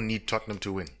 but I don't need Tottenham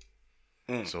to win.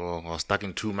 So I was stuck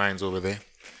in two minds over there.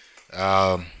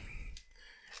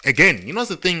 Again, you know,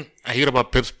 the thing I hear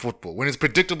about Pep's football. When it's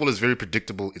predictable, it's very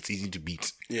predictable. It's easy to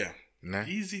beat. Yeah. Nah?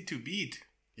 Easy to beat.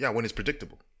 Yeah, when it's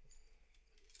predictable.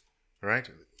 Right?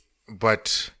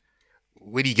 But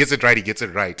when he gets it right, he gets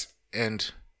it right.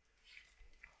 And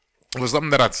it was something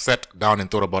that I sat down and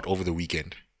thought about over the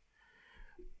weekend.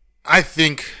 I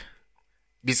think,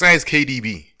 besides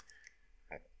KDB,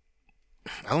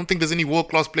 I don't think there's any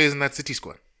world-class players in that City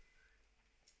squad.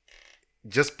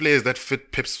 Just players that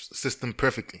fit Pep's system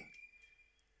perfectly.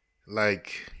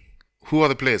 Like, who are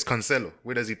the players? Cancelo,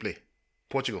 where does he play?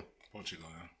 Portugal. Portugal,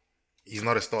 yeah. He's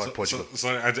not a star at Portugal.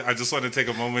 So I just want to take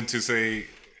a moment to say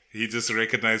he just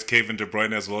recognized Kevin De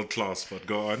Bruyne as world class, but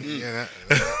go on. Yeah,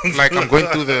 like I'm going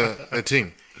through the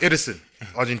team. Edison,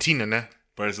 Argentina, nah?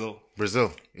 Brazil.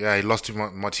 Yeah, he lost to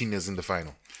Martinez in the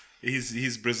final.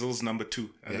 He's Brazil's number 2.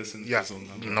 Alisson, Yeah, Brazil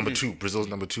number 2. Brazil's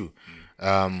number 2.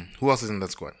 Who else is in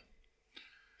that squad?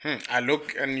 I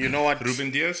look, and you know what? Ruben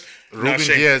Diaz. Ruben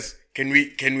Shane, Diaz. Can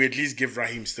we at least give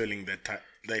Raheem Sterling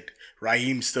that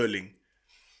Raheem Sterling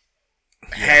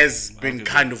has been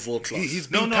kind of world class.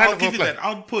 He's No, been kind I'll of give you world-class.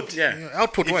 that. Output. Yeah.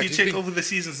 Output, If what? you He's check been- over the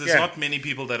seasons, there's Yeah. not many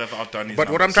people that have outdone his But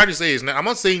what I'm numbers. trying to say is, I'm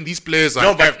not saying these players are.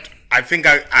 No, but I think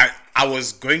I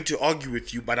was going to argue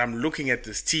with you, but I'm looking at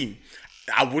this team.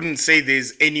 I wouldn't say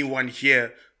there's anyone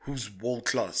here who's world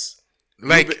class.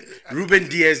 Like, Ruben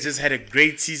Diaz just had a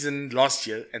great season last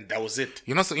year, and that was it.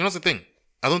 you know the thing.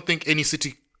 I don't think any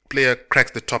City player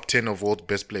cracks the top 10 of world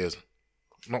best players.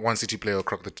 Not one City player will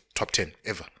crack the top 10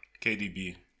 ever.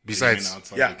 KDB. Besides- Even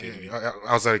outside yeah. of KDB.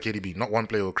 Outside of KDB, not one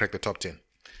player will crack the top 10.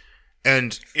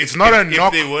 And If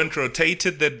they weren't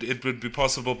rotated, that it would be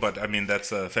possible. But I mean,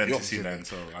 that's a fantasy land.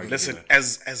 So I Listen, give you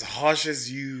as harsh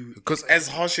as you, 'Cause- as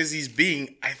harsh as he's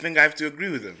being, I think I have to agree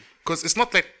with him. because it's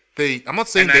not like I'm not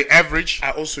saying And they average.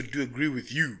 I also do agree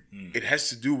with you. It has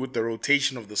to do with the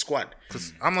rotation of the squad.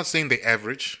 I'm not saying they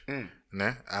average.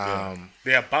 Nah.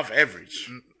 They're above average.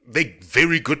 They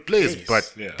very good players, Yes.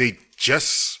 but Yeah. they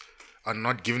just are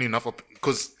not given enough.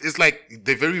 Because it's like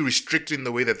they're very restricted in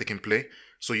the way that they can play.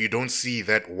 So you don't see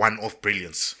that one-off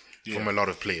brilliance from a lot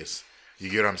of players. You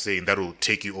get what I'm saying? That will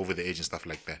take you over the edge and stuff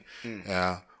like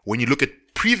that. When you look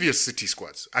at previous City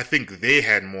squads, I think they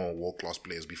had more world-class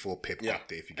players before Pep Yeah, got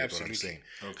there, if you get what I'm absolutely.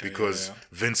 saying. Because yeah.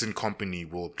 Vincent Kompany,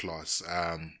 world-class.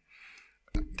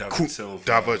 Silva.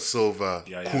 David Silva,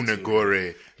 Yaya Kuna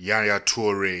Gore, Yaya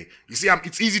Toure. You see,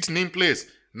 it's easy to name players.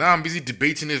 Now I'm busy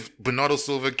debating if Bernardo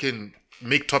Silva can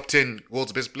make top 10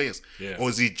 world's best players. Yeah. Or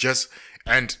is he just...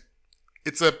 And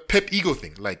it's a Pep ego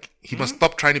thing. Like, he must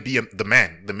stop trying to be the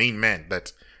main man,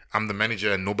 that I'm the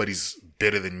manager and nobody's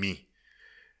better than me.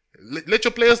 Let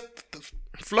your players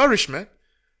flourish, man.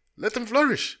 Let them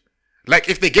flourish. Like,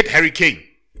 if they get Harry Kane,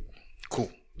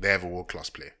 cool. They have a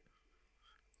world-class player.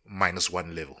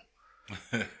 -1 level.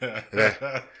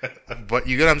 Yeah. But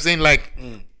you get what I'm saying? Like,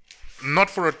 not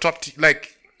for a top team.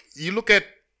 Like, you look at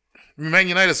Man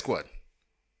United squad.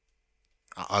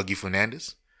 I'd argue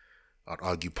Fernandes. I'd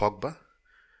argue Pogba.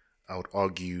 I would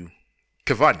argue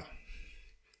Cavani.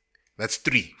 That's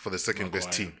 3 for the second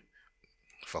best team.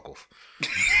 Fuck off.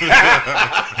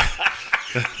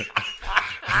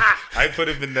 I put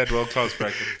him in that world class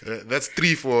bracket. That's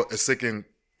 3 for a second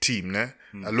team. Nah?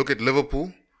 I look at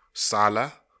Liverpool.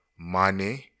 Salah,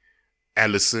 Mane,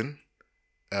 Alisson,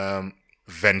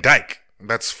 Van Dijk.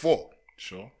 That's 4.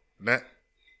 Sure. Nah?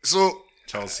 So,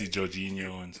 Chelsea,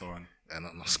 Jorginho, and so on.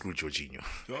 no, screw Jorginho.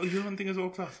 Oh, you don't think it's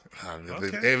world class?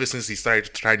 Ever since he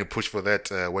started trying to push for that,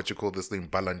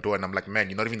 Ballon d'Or, and I'm like, man,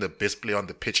 you're not even the best player on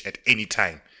the pitch at any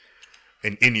time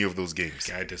in any of those games.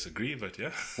 I disagree, but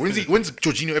yeah. When's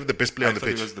Jorginho ever the best player I on the thought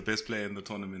he pitch? was the best player in the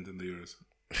tournament in the Euros.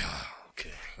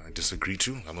 Okay, I disagree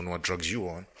too. I don't know what drugs you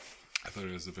on. I thought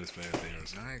he was the best player in the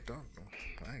Euros. I don't.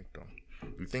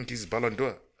 You think he's Ballon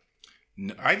d'Or?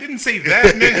 No, I didn't say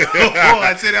that, nigga. Oh,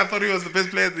 I said I thought he was the best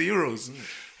player at the Euros.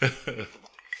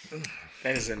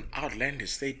 That is an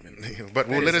outlandish statement. But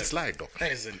we'll let it slide, though.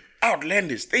 That is an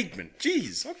outlandish statement.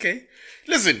 Jeez, okay.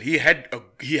 Listen, he had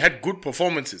good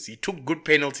performances. He took good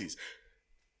penalties.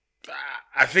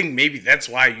 I think maybe that's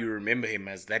why you remember him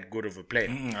as that good of a player.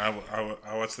 I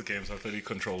watched the games. I thought he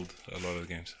controlled a lot of the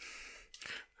games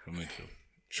from midfield.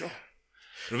 Sure.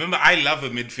 Remember, I love a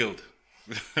midfield.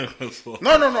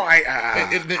 No.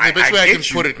 The best way I can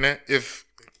get put it, nah, if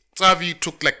Xavi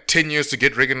took like 10 years to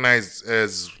get recognized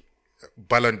as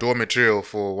Ballon d'Or material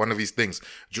for one of these things,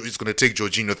 it's going to take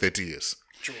Jorginho 30 years.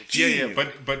 Yeah,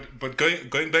 but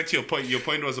going back to your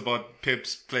point was about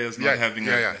Pep's players not having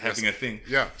a thing.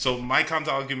 Yeah. So my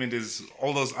counter argument is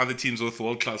all those other teams with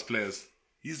world class players,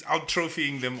 he's out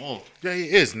trophying them all. Yeah, he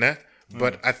is, nah.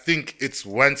 But I think it's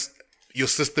once your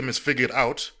system is figured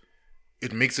out,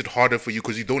 it makes it harder for you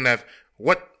because you don't have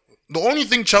the only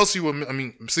thing City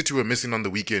were missing on the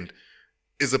weekend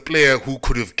is a player who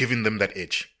could have given them that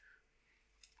edge.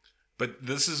 But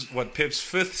this is what Pep's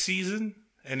 5th season,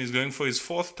 and he's going for his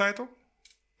 4th title.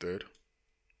 3rd.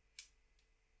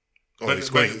 But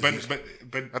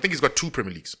I think he's got 2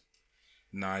 Premier Leagues.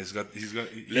 Nah, he's got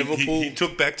Liverpool. He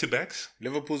took back-to-backs.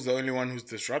 Liverpool's the only one who's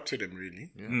disrupted him, really.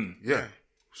 Yeah.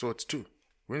 So it's 2.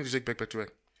 When did he take back to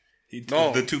back?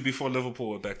 The 2 before Liverpool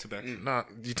were back-to-back. Nah,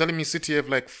 you're telling me City have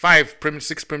like 6 Premier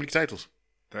League titles?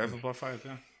 They have about 5,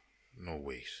 yeah. No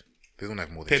ways. They don't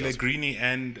have more than Pellegrini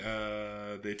and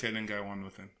the Italian guy won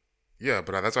with him. Yeah,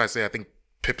 but that's why I say I think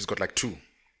Pep has got like 2.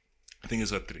 I think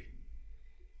he's got 3.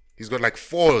 He's got like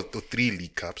 4 or 3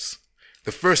 League Cups.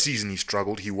 The first season he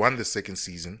struggled. He won the second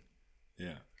season.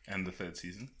 Yeah, and the 3rd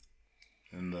season.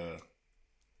 And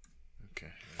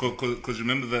okay. Because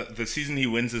remember the season he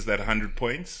wins is that 100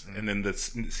 points, and then the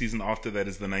season after that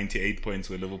is the 98 points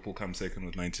where Liverpool come second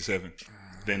with 97.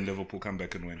 Then Liverpool come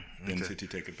back and win. Then City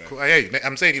take it back. Cool. Yeah,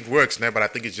 I'm saying it works now, but I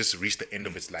think it's just reached the end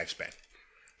of its lifespan.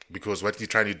 Because what he's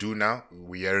trying to do now,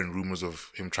 we're hearing rumors of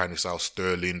him trying to sell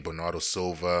Sterling, Bernardo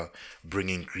Silva,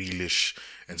 bringing Grealish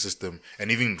and system.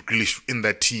 And even Grealish in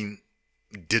that team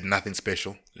did nothing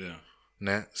special. Yeah.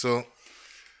 Nah? So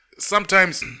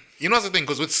sometimes, you know what's the thing?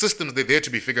 Because with systems, they're there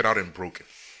to be figured out and broken.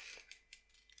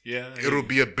 Yeah. It'll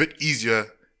be a bit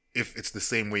easier if it's the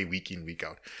same way week in, week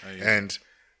out. And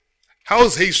how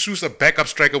is Jesus a backup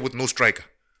striker with no striker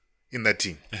in that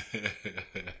team?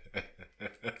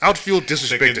 Outfield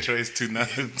disrespected. Second choice to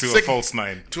a false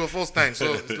 9. To a false 9.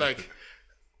 So it's like,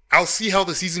 I'll see how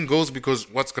the season goes because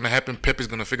what's going to happen, Pep is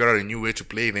going to figure out a new way to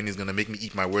play. Then he's going to make me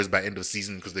eat my words by end of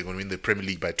season because they're going to win the Premier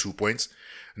League by 2 points.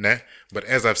 Nah? But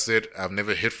as I've said, I've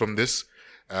never hit from this.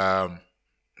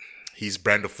 His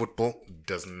brand of football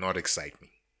does not excite me.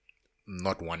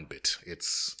 Not one bit.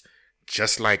 It's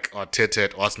just like Arteta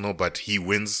at Arsenal, but he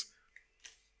wins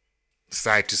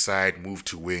side to side, move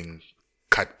to wing,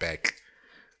 cut back.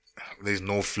 There's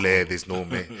no flair. There's no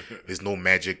there's no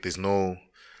magic. There's no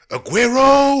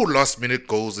Aguero. Last minute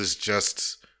goals is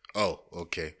just, oh,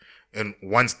 okay. And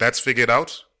once that's figured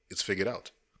out, it's figured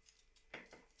out.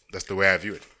 That's the way I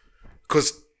view it.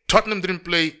 Because Tottenham didn't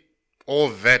play all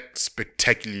that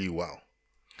spectacularly well.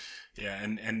 Yeah,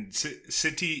 and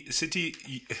City,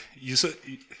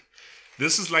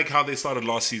 this is like how they started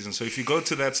last season. So if you go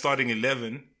to that starting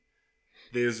 11,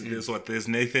 there's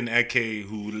Nathan Ake,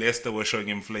 who Leicester were showing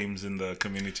him flames in the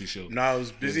Community Shield. Now I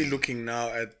was busy looking now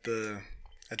at the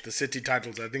City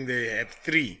titles. I think they have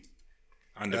 3.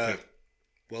 Under Pep.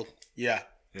 Well, yeah.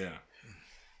 Yeah.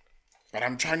 But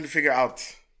I'm trying to figure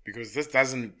out because this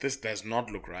does not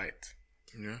look right.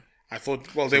 Yeah. I thought,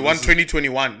 they won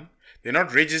 2021. They're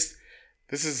not registered.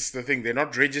 This is the thing. They're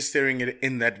not registering it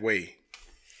in that way.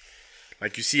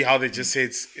 Like you see how they just say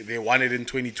they won it in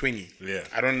 2020. Yeah.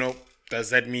 I don't know. Does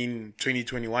that mean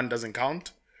 2021 doesn't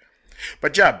count?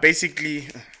 But yeah, basically.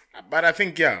 But I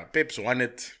think Pep's won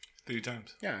it 3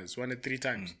 times. Yeah, he's won it 3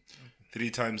 times. 3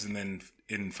 times, and then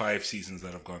in 5 seasons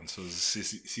that have gone. So it's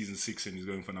season 6, and he's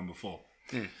going for number 4.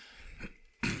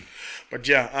 But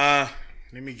let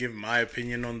me give my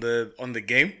opinion on the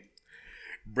game.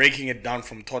 Breaking it down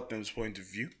from Tottenham's point of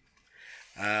view,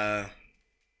 I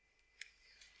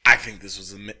think this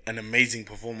was an amazing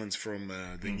performance from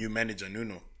the new manager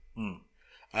Nuno.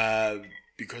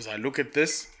 Because I look at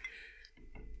this,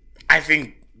 I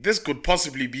think this could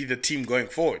possibly be the team going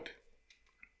forward.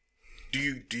 Do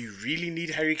you really need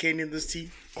Harry Kane in this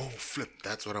team? Oh, flip!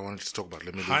 That's what I wanted to talk about.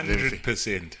 Let me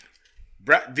 100%.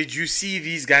 Did you see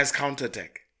these guys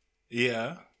counterattack?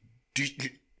 Yeah.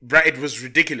 It was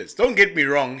ridiculous. Don't get me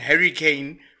wrong, Harry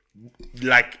Kane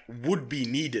would be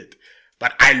needed.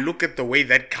 But I look at the way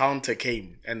that counter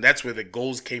came, and that's where the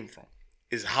goals came from,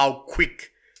 is how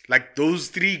quick. Like those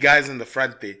 3 guys in the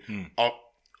front there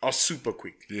are super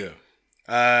quick. Yeah.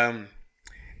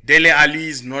 Dele Alli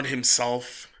is not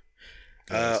himself.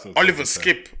 Oliver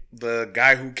Skip, the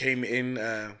guy who came in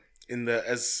the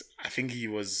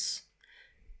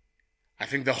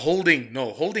holding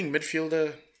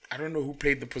midfielder. I don't know who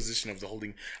played the position of the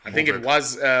holding. I think it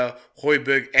was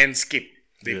Højbjerg and Skip.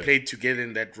 They played together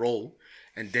in that role,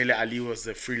 and Dele Alli was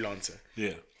the freelancer.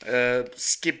 Yeah.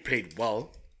 Skip played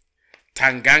well.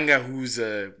 Tanganga, who's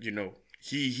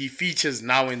he features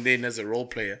now and then as a role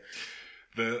player.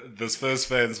 the Spurs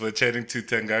fans were chanting to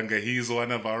Tanganga, he's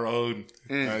one of our own,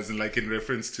 as in like in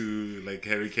reference to like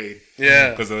Harry Kane.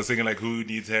 Yeah. Because they were singing like, who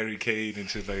needs Harry Kane and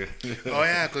shit like. Oh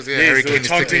yeah, because Yes, Harry they Kane were is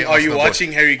chanting, taking are you Arsenal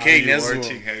watching Harry Kane? Are you as well?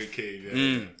 watching Harry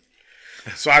Kane?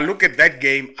 Yeah. So I look at that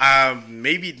game.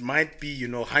 Maybe it might be,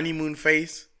 honeymoon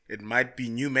phase. It might be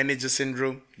new manager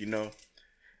syndrome. New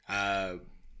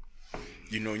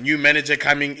manager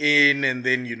coming in, and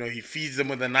then he feeds them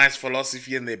with a nice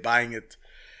philosophy, and they're buying it.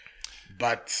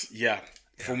 But yeah,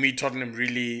 for me, Tottenham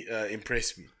really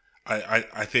impressed me.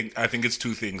 I think it's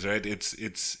two things, right?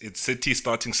 It's City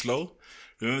starting slow.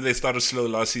 Remember they started slow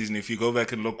last season. If you go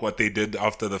back and look what they did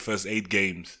after the first 8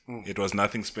 games, it was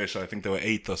nothing special. I think they were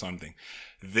 8th or something.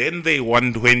 Then they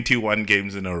won 21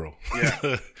 games in a row.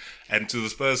 Yeah. And to the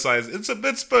Spurs side, it's a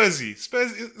bit Spursy.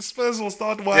 Spurs will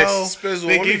start well. Yes, Spurs will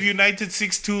they only- gave United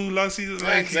 6-2 last season, Yeah,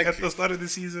 like exactly. at the start of the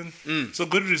season. So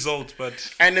good result,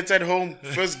 but And it's at home.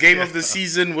 First game of the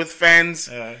season with fans.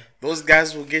 Yeah. Those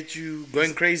guys will get you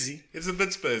going crazy. it's a bit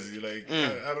Spursy. Like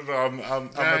I don't know. I'm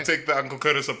gonna take the Uncle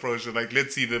Curtis approach. Like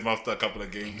let's see them after a couple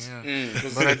of games.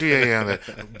 But I do hear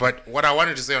that. But what I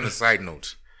wanted to say on a side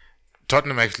note,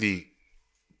 Tottenham actually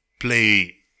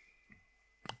play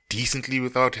decently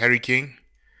without Harry Kane.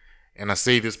 And I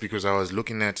say this because I was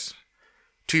looking at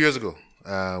 2 years ago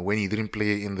when he didn't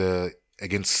play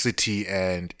against City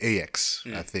and Ajax,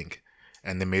 I think.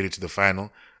 And they made it to the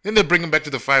final. Then they bring him back to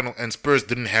the final, and Spurs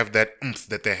didn't have that oomph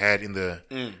that they had in the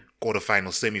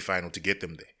quarterfinal, semi-final to get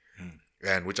them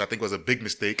there. And which I think was a big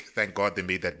mistake. Thank God they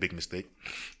made that big mistake.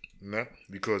 No,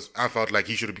 because I felt like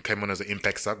he should have come on as an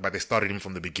impact sub, but they started him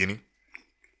from the beginning.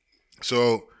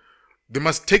 So they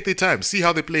must take their time, see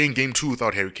how they play in game 2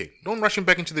 without Harry Kane. Don't rush him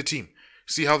back into the team.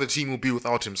 See how the team will be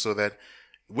without him, so that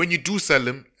when you do sell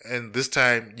him, and this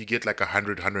time you get like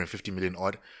 150 million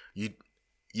odd,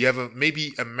 you have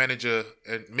maybe a manager,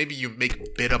 and maybe you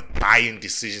make better buying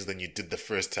decisions than you did the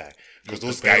first time, because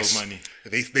those Bale guys money.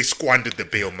 they squandered the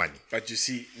Bale money. But you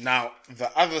see, now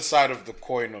the other side of the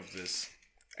coin of this,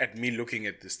 at me looking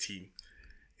at this team,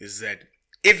 is that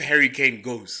if Harry Kane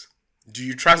goes, do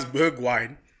you trust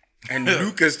Bergwijn and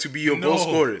Lucas to be your goal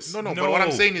scorers? No, but what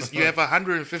I'm saying is you have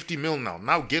 150 mil now.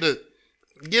 Now get a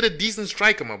decent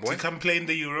striker, my boy. To come play in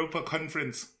the Europa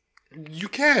Conference. You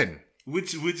can.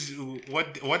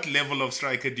 What level of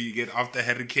striker do you get after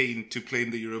Harry Kane to play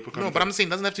in the Europa Conference? No, but I'm saying it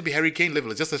doesn't have to be Harry Kane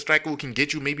level. It's just a striker who can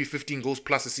get you maybe 15 goals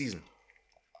plus a season.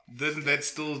 Doesn't that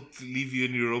still leave you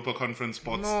in Europa Conference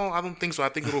spots? No, I don't think so. I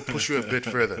think it'll push you a bit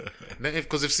further.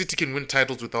 Because if City can win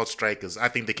titles without strikers, I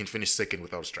think they can finish second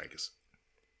without strikers.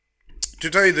 To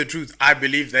tell you the truth, I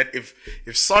believe that if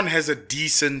Son has a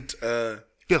decent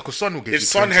Because Son will get if you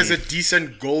Son 20. has a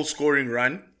decent goal scoring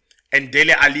run and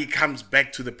Dele Alli comes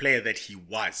back to the player that he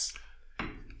was,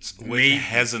 When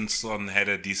hasn't Son had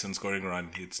a decent scoring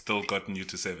run? It's still gotten you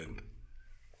to 7th.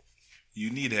 You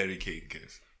need Harry Kane,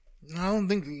 guys. I don't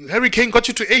think Harry Kane got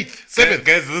you to 8th, 7th.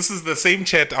 Guys, this is the same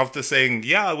chat after saying,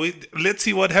 let's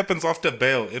see what happens after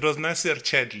Bale. It was Nasser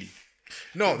Chadli.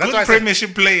 No, that's Good why I said,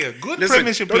 Premiership player. Good Listen,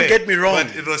 Premiership don't player. get me wrong.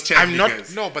 But it was Chadli, I'm not-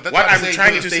 guys. no, but that's What what I'm I'm saying.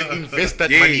 trying If to they say- invest that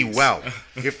Yes. money well,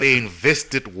 if they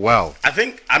invest it well, I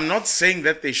think I'm not saying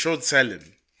that they should sell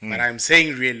him, but I'm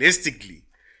saying realistically,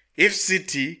 if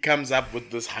City comes up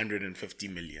with this 150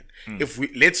 million,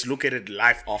 let's look at it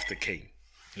life after Kane.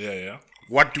 Yeah.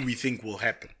 What do we think will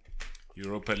happen?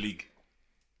 Europa League.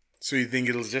 So you think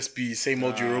it'll just be same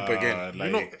old Europa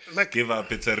again? Give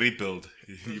up. It's a rebuild.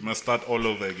 You must start all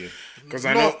over again. Because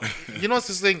I no, know you know what's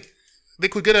this thing? They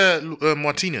could get a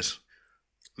Martinez.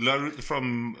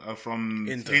 From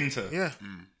Inter. Yeah,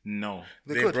 No.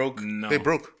 they could. broke. No. they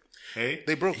broke. Hey?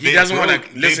 They broke. He doesn't wanna-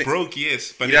 They listen, broke,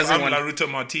 yes. But he if doesn't I'm want- Lautaro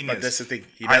Martinez, But that's the thing.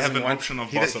 He I have doesn't an want- option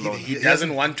of he- Barcelona. He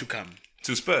doesn't want to come.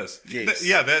 To Spurs. Yes.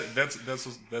 That's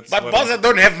But what Barca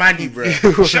don't have money, bro.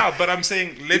 Sure, but I'm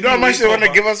saying You know how much they want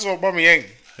to give us for Aubameyang?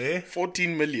 Eh?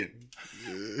 14 million.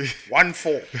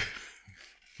 1-4.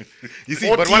 You see,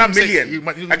 14 but what I'm million.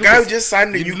 saying, A guy who just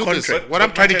signed a new Lucas, contract. what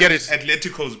I'm trying to get is,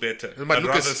 Atletico's better. But I'd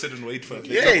Lucas- rather sit and wait for Atletico.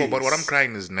 Yeah. no, but what I'm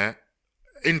crying is,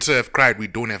 Inter have cried, we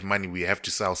don't have money, we have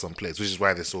to sell some players, which is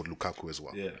why they sold Lukaku as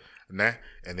well. Yeah.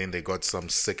 And then they got some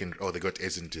they got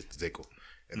Ezin Dzeko,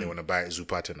 and they want to buy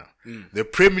Zupata now. The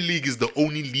Premier League is the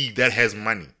only league that has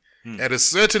money. At a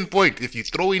certain point, if you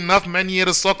throw enough money at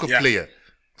a soccer player,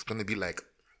 it's going to be like...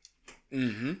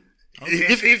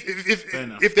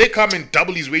 If they come and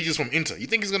double his wages from Inter, you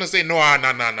think he's gonna say no,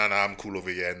 I'm cool over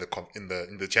here in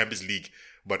the Champions League,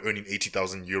 but earning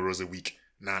 80,000 euros a week.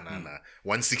 Nah.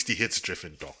 160 hits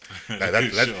driven, dog. Sure.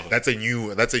 That's a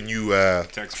new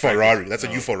Tax Ferrari. bracket. That's a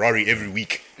new Ferrari every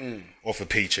week off a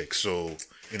paycheck. So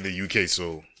in the UK,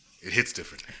 so it hits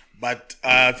different. But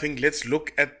I think let's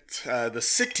look at the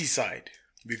City side,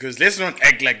 because let's not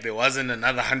act like there wasn't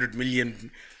another 100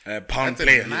 million pound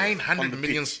player. 900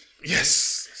 million.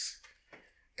 Yes.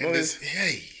 And No, there's,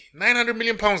 hey, 900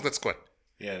 million pounds, that squad.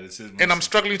 Yeah, this is. And I'm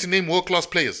struggling to name world class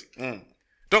players.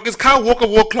 Dog, is Kyle Walker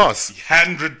world class?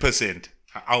 100%.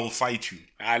 I will fight you.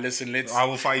 Listen, let's. I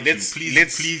will fight let's, you.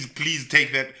 let's, Please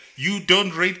take that. You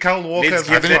don't rate Kyle Walker Let's as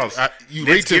give world that- class. You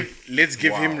let's rate him. let's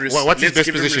give him Well, what's his let's best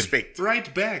give him position? respect.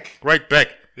 Right back. Right back.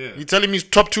 Yeah. You telling me he's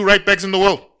top 2 right backs in the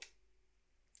world?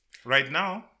 Right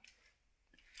now.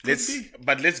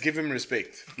 Let's give him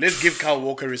respect. Let's give Kyle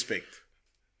Walker respect.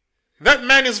 That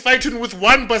man is fighting with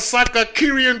Wan Bissaka,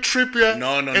 Kieran Trippier,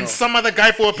 No. and some other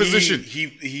guy for a position.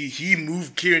 He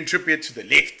moved Kieran Trippier to the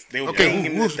left. They were Okay, playing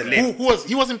him at the left.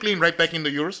 he wasn't playing right back in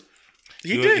the Euros?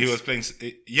 He did. He was playing.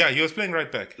 Yeah, he was playing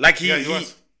right back. Like yeah, he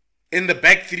was. in the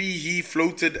back three, he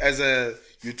floated as a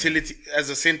utility,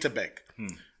 as a centre back,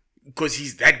 because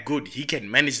he's that good. He can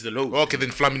manage the load. Okay, then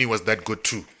Flamini was that good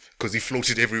too, because he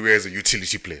floated everywhere as a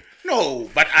utility player. No,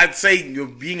 but I'd say you're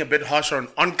being a bit harsh on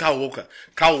Kyle Walker.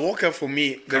 Kyle Walker, for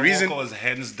me, the Kyle reason, Walker was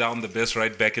hands down the best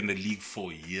right back in the league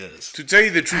for years. to tell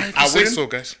you the truth, I say so,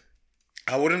 guys.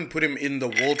 I wouldn't put him in the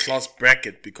world class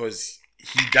bracket because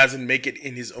he doesn't make it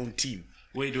in his own team.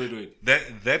 Wait.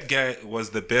 That guy was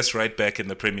the best right back in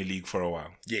the Premier League for a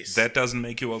while. Yes. That doesn't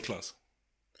make you world class.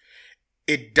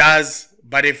 It does,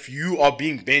 but if you are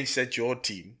being benched at your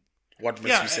team, what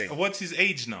must you say? What's his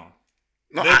age now?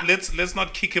 No, Let's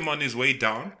not kick him on his way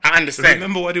down. I understand.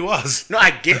 Remember what he was. No,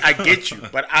 I get you,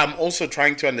 but I'm also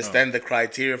trying to understand the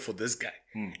criteria for this guy.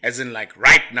 As in, like,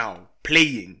 right now,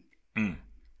 playing,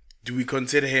 do we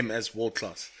consider him as world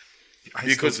class?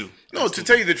 Because still do. no, to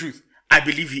tell you the truth, I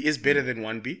believe he is better than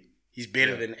 1B. He's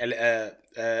better than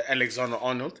Alexander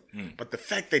Arnold. But the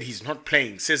fact that he's not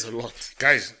playing says a lot.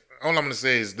 Guys, all I'm gonna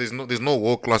say is there's no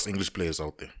world class English players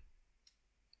out there.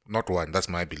 Not one. That's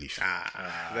my belief.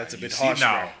 That's a bit see harsh,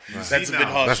 now. bro. You That's see a bit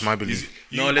now. harsh. That's my belief.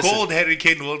 You No, listen. called Harry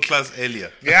Kane world class earlier.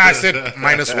 Yeah, I said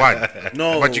 -1.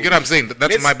 No, But you get what I'm saying? That's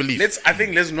Let's- my belief. I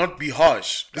think let's not be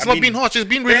harsh. It's not being harsh. It's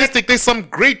being realistic. There's some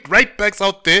great right backs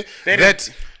out there that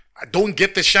don't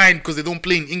get the shine because they don't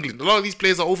play in England. A lot of these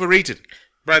players are overrated.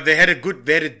 But they had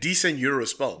a decent Euro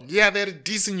spell. Yeah, they had a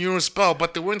decent Euro spell,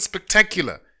 but they weren't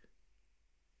spectacular.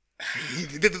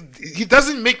 He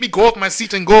doesn't make me go off my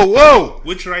seat and go, whoa!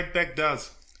 Which right back does?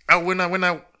 When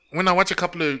I watch a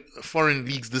couple of foreign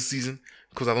leagues this season,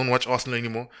 because I don't watch Arsenal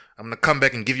anymore, I'm gonna come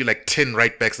back and give you like 10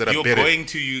 right backs that are You're better. going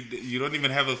to you don't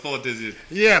even have a thought, is it?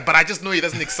 Yeah, but I just know he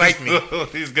doesn't excite me.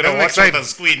 He's gonna Doesn't watch excite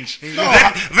with a me. squinch.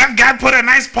 That guy put a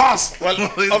nice pass. Well,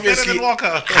 He's obviously, better than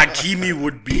Walker. Hakimi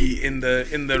would be in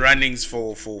the runnings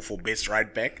for best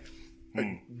right back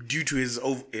due to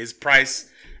his price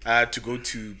to go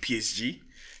to PSG.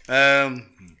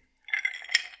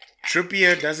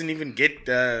 Trippier doesn't even get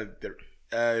the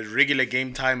regular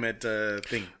game time at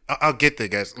thing. I'll get there,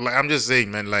 guys. Like I'm just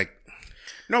saying, man. Like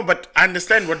No, but I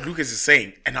understand what Lucas is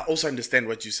saying, and I also understand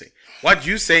what you say. What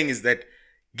you're saying is that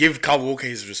give Kyle Walker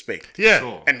his respect. yeah,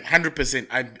 Sure. And 100%,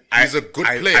 He's a good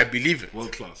player. I believe it.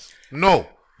 World class. no.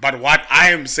 But what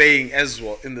I am saying as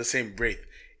well, in the same breath,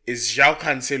 is João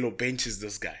Cancelo benches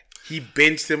this guy. He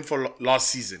benched him for last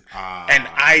season, and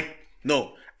I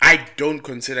don't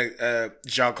consider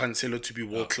João Cancelo to be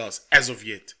world class as of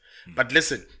yet. But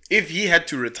listen, if he had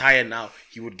to retire now,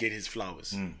 he would get his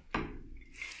flowers.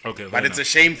 Okay, But it's a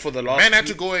shame for the last. Man had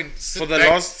to go and sit For the back.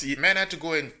 last- Man had to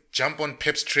go and jump on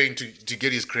Pep's train to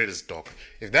get his credits, dog.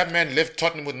 If that man left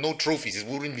Tottenham with no trophies,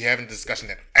 we wouldn't be having this discussion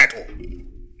at all.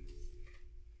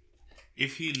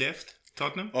 If he left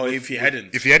Tottenham, Or if he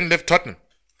hadn't. If he hadn't left Tottenham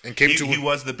and came he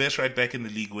was the best right back in the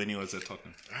league when he was at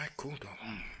Tottenham. Alright, cool, dog.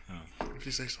 If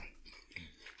you say so.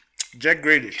 Jack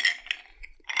Grealish,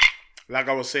 like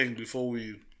I was saying before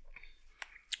we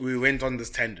went on this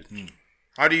tangent.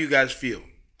 How do you guys feel?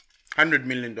 $100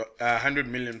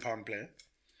 million pound player.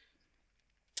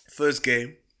 First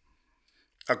game,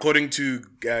 according to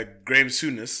Graham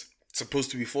Souness, it's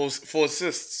supposed to be four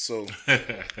assists. So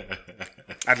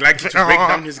I'd like you to break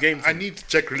down his game. I need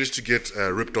Jack Grealish to get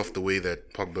ripped off the way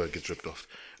that Pogba gets ripped off,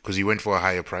 because he went for a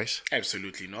higher price.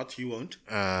 Absolutely not. You won't.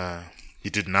 He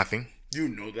did nothing. You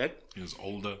know that. He was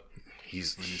older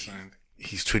He's when he signed.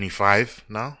 he's 25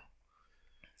 now.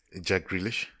 Jack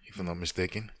Grealish, if I'm not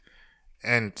mistaken,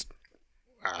 and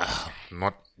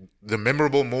not the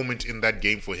memorable moment in that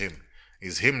game for him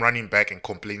is him running back and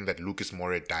complaining that Lucas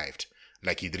Moura dived.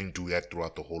 Like he didn't do that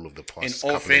throughout the whole of the past. In couple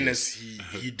all of fairness, years.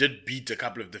 he did beat a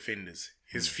couple of defenders.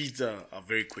 His feet are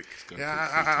very quick.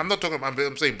 Yeah, I'm not talking about.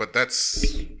 I'm saying, but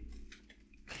that's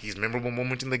his memorable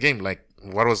moment in the game. Like,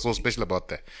 what was so special about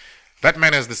that? That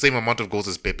man has the same amount of goals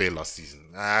as Pepe last season.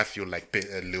 I feel like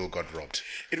Lil got robbed.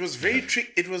 It was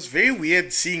It was very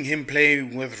weird seeing him play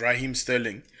with Raheem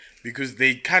Sterling because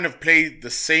they kind of play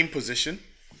the same position.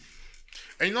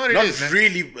 And you know what it Not is, man?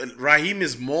 really. Raheem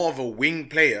is more of a wing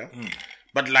player,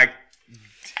 but like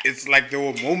it's like there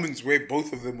were moments where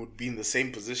both of them would be in the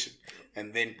same position,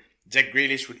 and then Jack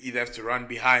Grealish would either have to run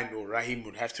behind or Raheem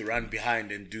would have to run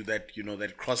behind and do that,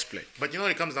 that cross play. But you know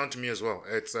what it comes down to me as well?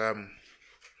 It's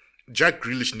Jack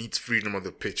Grealish needs freedom of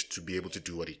the pitch to be able to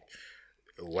do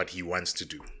what he wants to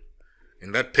do.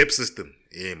 In that Pep system,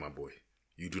 my boy,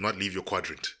 you do not leave your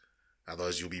quadrant,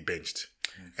 otherwise you'll be benched,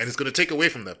 and it's going to take away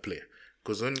from that player.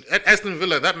 Because at Aston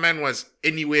Villa, that man was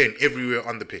anywhere and everywhere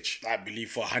on the pitch. I believe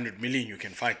for 100 million you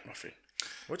can fight, my friend.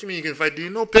 What do you mean you can fight? Do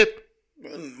you know Pep?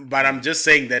 But I'm just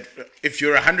saying that if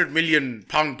you're a £100 million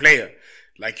player,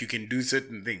 like you can do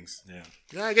certain things.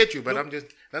 Yeah, I get you, but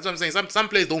that's what I'm saying. Some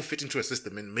players don't fit into a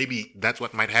system, and maybe that's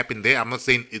what might happen there. I'm not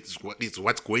saying it's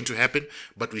what's going to happen,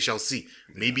 but we shall see.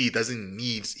 Maybe he doesn't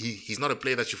need. He's not a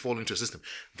player that should fall into a system.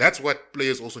 That's what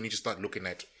players also need to start looking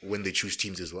at when they choose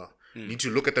teams as well. Need to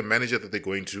look at the manager that they're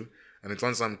going to, and it's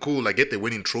on some cool. I get they're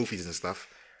winning trophies and stuff,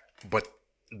 but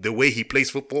the way he plays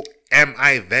football, am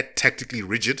I that tactically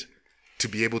rigid to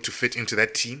be able to fit into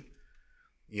that team?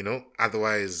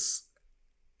 Otherwise,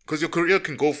 because your career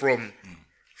can go from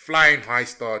flying high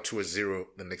star to a zero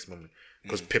the next moment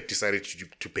because Pep decided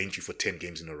to bench you for 10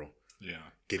 games in a row. Yeah.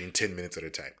 Getting 10 minutes at a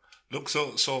time. Look,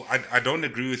 so I don't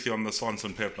agree with you on the stance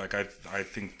on Pep. Like I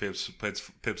think Pep's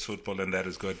football and that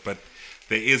is good, but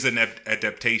there is an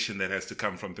adaptation that has to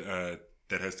come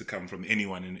from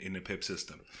anyone in a Pep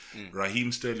system.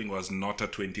 Raheem Sterling was not a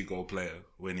 20-goal player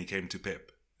when he came to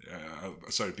Pep.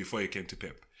 Before he came to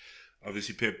Pep.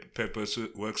 Obviously, Pep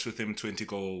works with him,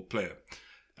 20-goal player.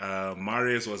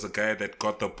 Mahrez was a guy that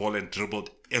got the ball and dribbled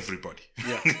everybody.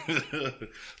 Yeah.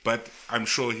 But I'm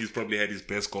sure he's probably had his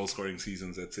best goal-scoring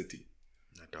seasons at City.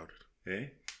 I doubt it. Eh?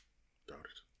 Doubt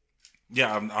it.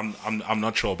 Yeah, I'm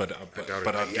not sure, but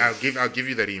I'll give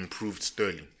you that he improved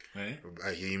Sterling.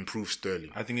 Eh? He improved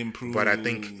Sterling. I think improved. But I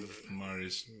think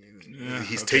Mahrez.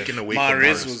 He's taken away from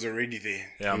Mahrez was already there.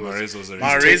 Yeah, Mahrez was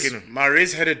already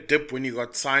Mahrez had a dip when he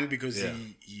got signed because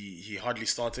he hardly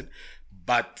started.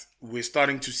 But we're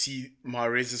starting to see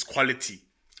Mahrez's quality.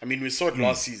 I mean, we saw it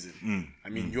last season. I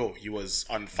mean, he was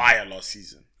on fire last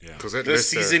season. Yeah. This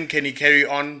season, can he carry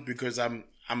on? Because I'm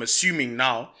assuming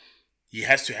now he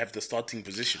has to have the starting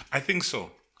position. I think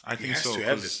so. He has to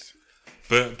have it.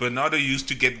 Bernardo used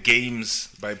to get games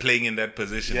by playing in that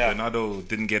position. Yeah. Bernardo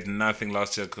didn't get nothing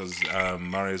last year because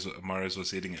Mahrez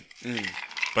was hitting it.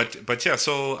 But yeah,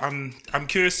 so I'm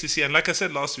curious to see. And like I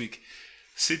said last week,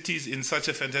 City's in such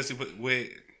a fantastic way.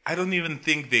 I don't even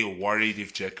think they're worried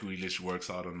if Jack Grealish works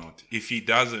out or not. If he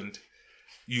doesn't,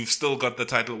 you've still got the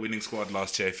title-winning squad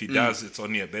last year. If he does, it's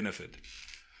only a benefit.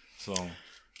 So,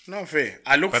 no fair.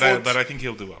 But I think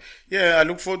he'll do well. Yeah, I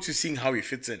look forward to seeing how he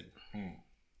fits in.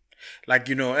 Like,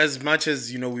 as much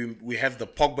as, we have the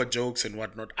Pogba jokes and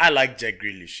whatnot, I like Jack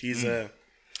Grealish.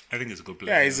 I think he's a good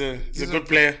player. Yeah, he's a good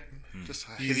player. Just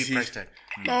a heavy price tag.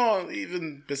 No,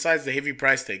 even besides the heavy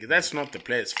price tag, that's not the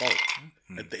player's fault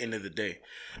at the end of the day.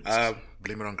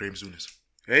 Blame it on Graham Souness.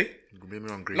 Hey? Blame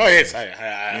it on Graham No, yes.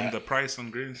 Blame the price on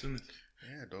Graham Souness.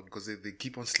 Yeah, dog, because they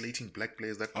keep on slating black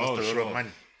players that cost a lot of money.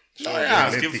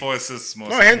 Let's give 4 assists more.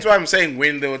 No, hence why I'm saying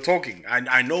when they were talking,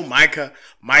 I know Micah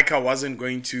wasn't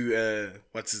going to,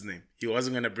 what's his name? He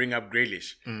wasn't going to bring up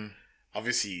Grealish.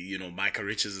 Obviously, Micah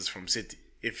Richards is from City.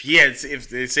 If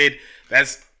they said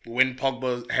that's when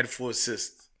Pogba had 4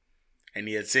 assists, and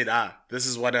he had said, this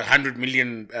is what 100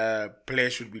 million player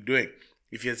should be doing.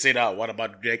 If he had said, what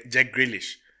about Jack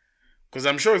Grealish? Because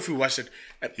I'm sure if we watch it,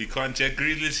 he can't. Jack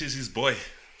Grealish is his boy.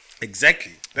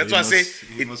 Exactly. That's why I say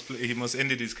he must end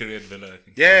his career at Villa. I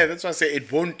think. Yeah, that's why I say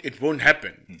it won't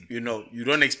happen. You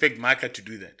don't expect Micah to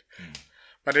do that,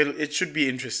 but it should be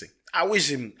interesting. I wish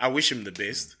him the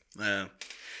best.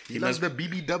 He loves the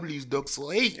BBWs, dog. So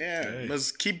hey,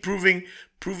 must keep proving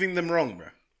them wrong, bro.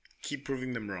 Keep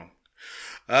proving them wrong.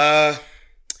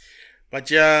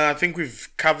 But yeah, I think we've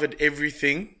covered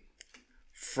everything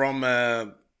from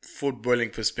a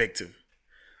footballing perspective.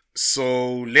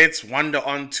 So let's wander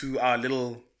on to our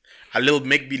little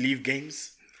make-believe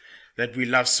games that we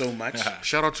love so much.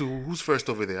 Shout out to who's first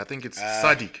over there. I think it's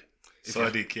Sadiq.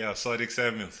 Sadiq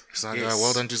Samuels. Yes.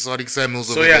 Well done to Sadiq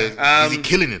Samuels over there. He's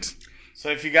killing it. So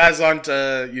if you guys aren't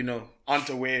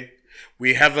aware,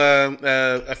 we have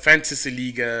a fantasy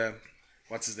league.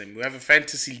 What's his name? We have a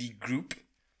fantasy league group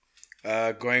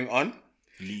going on.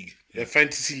 League. A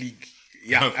fantasy league.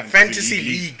 Yeah, a fantasy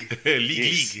league.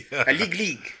 League. A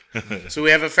league. So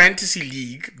we have a fantasy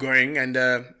league going, and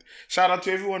shout out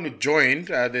to everyone who joined.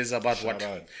 There's about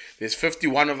out. There's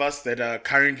 51 of us that are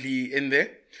currently in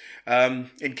there.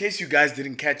 In case you guys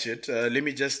didn't catch it, let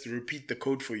me just repeat the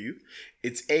code for you.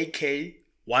 It's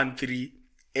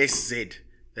AK13SZ.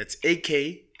 That's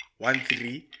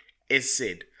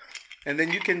AK13SZ. And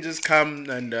then you can just come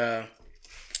and,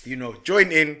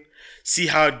 join in, see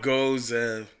how it goes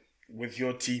with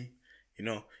your team.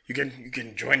 You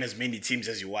can join as many teams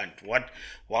as you want.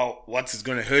 What's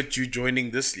going to hurt you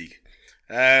joining this league?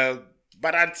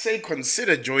 But I'd say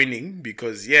consider joining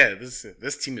because,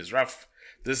 this team is rough.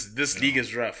 This league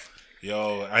is rough.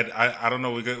 Yo, I don't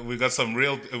know. We got some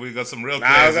real players. We got some real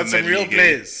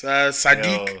players.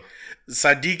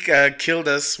 Sadiq killed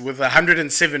us with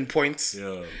 107 points.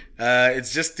 Yo.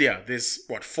 It's just there's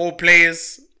 4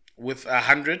 players with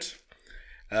 100.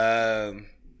 The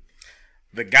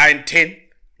guy in 10.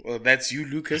 Well, that's you,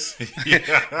 Lucas.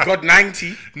 Got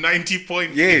 90. 90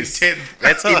 points. Yes, in 10.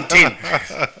 That's in 10.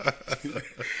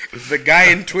 The guy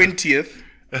in 20th.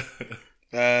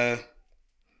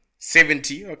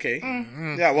 70, okay.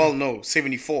 Mm-hmm. Yeah, well, no,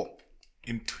 74.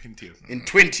 In 20th. In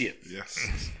 20th. Yes.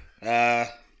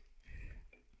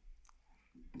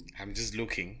 I'm just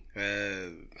looking.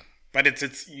 But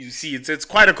it's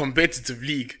quite a competitive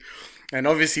league. And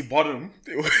obviously bottom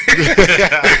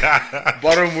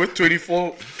with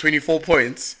 24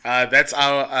 points. That's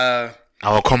our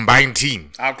combined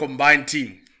team. Our combined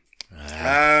team.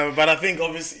 But I think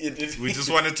obviously we just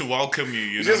wanted to welcome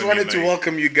you. We just wanted to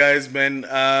welcome you guys, man.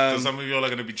 Some of you all are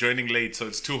going to be joining late, so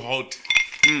it's too hot.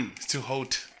 It's too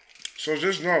hot. So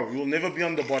just know we'll never be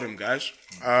on the bottom, guys.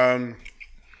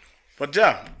 But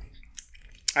yeah,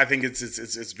 I think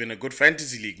it's been a good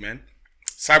fantasy league, man.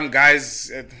 Some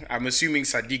guys, I'm assuming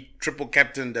Sadiq triple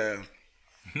captained.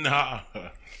 Nah.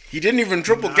 He didn't even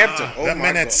triple captain. Oh that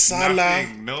man had Salah.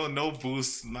 Nothing. No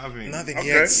boost. Nothing. Okay. He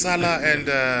had Salah and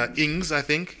Ings, I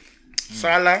think.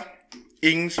 Salah,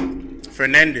 Ings,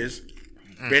 Fernandez,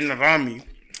 Ben Rami,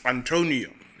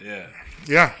 Antonio. Yeah.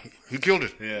 Yeah, he killed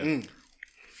it. Yeah.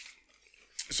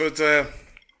 So it's a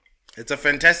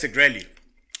fantastic rally.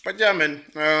 But yeah, man.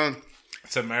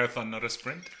 It's a marathon, not a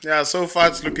sprint. Yeah, so far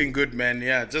it's looking good, man.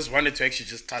 Yeah, just wanted to actually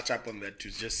just touch up on that to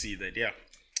just see that,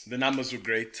 the numbers were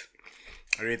great.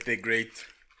 I rate they're great.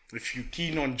 If you're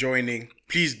keen on joining,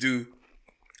 please do.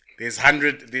 There's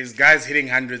guys hitting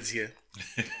hundreds here.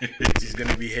 It's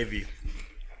gonna be heavy.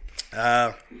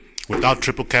 Without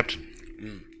triple captain.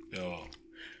 Yo.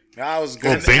 I was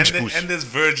good. And there's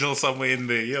Virgil somewhere in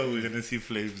there. Yo, we're gonna see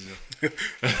flames.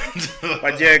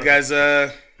 But yeah, guys,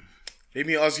 let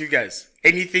me ask you guys.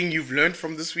 Anything you've learned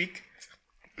from this week?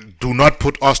 Do not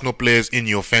put Arsenal players in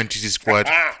your fantasy squad.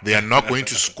 They are not going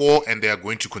to score and they are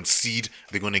going to concede.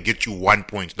 They're going to get you 1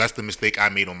 point. That's the mistake I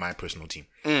made on my personal team.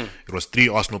 It was 3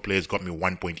 Arsenal players, got me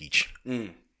 1 point each. Let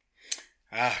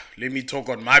me talk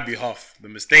on my behalf. The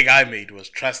mistake I made was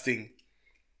trusting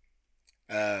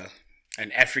an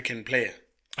African player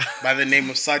by the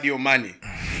name of Sadio Mane.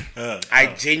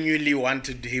 I genuinely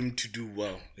wanted him to do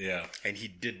well. Yeah. And he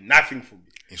did nothing for me.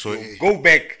 So go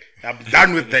back. I'm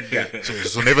done with that guy.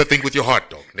 So never think with your heart,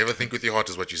 dog. Never think with your heart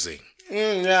is what you say.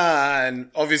 Yeah,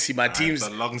 and obviously my team's...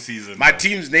 It's a long season. My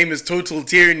team's name is Total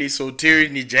Tyranny, so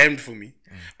Tyranny jammed for me.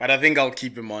 But I think I'll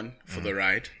keep him on for the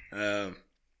ride.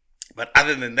 But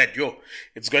other than that,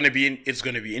 it's gonna be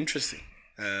interesting.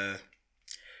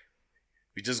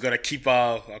 We just gotta keep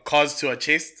our cards to our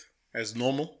chest as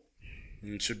normal.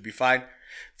 It should be fine.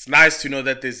 It's nice to know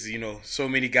that there's so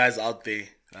many guys out there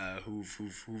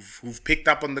who've picked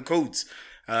up on the codes.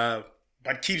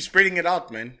 But keep spreading it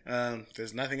out, man.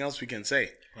 There's nothing else we can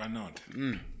say. Why not?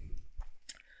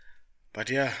 But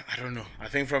yeah, I don't know. I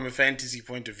think from a fantasy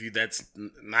point of view, that's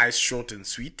nice, short, and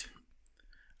sweet.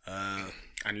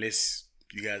 Unless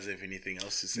you guys have anything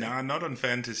else to say. Nah, not on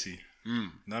fantasy.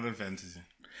 Not on fantasy.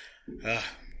 I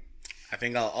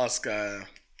think I'll ask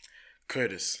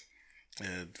Curtis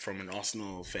from an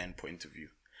Arsenal fan point of view.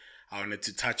 I wanted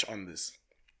to touch on this.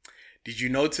 Did you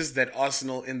notice that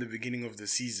Arsenal in the beginning of the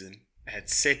season had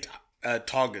set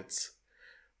targets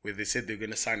where they said they're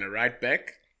going to sign a right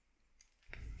back,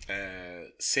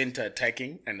 center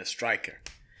attacking, and a striker,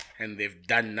 and they've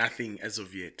done nothing as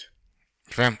of yet?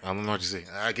 Fam, I don't know what to say.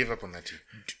 I gave up on that too.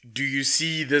 Do you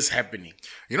see this happening?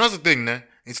 You know what's the thing, nah?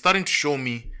 It's starting to show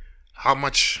me how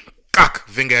much cack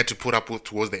Wenger had to put up with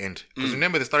towards the end. Because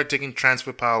remember, they started taking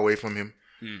transfer power away from him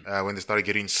when they started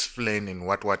getting Flynn and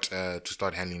what to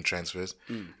start handling transfers.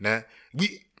 Nah,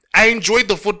 I enjoyed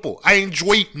the football. I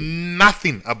enjoy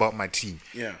nothing about my team.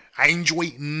 Yeah, I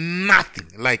enjoy nothing.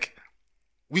 Like,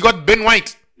 we got Ben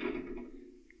White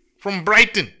from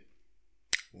Brighton.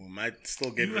 Oh might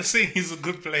still get You rid were saying he's a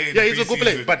good player. in Yeah, he's a good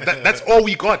player, preseason. but that's all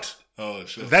we got. Oh,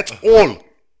 sure. That's all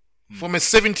from a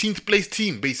 17th place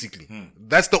team, basically.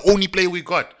 That's the only player we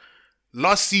got.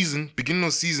 Last season, beginning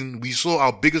of season, we saw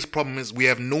our biggest problem is we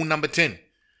have no number 10.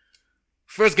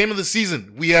 First game of the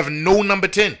season, we have no number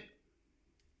 10.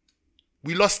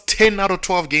 We lost 10 out of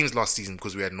 12 games last season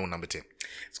because we had no number 10.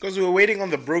 It's because we were waiting on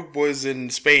the broke boys in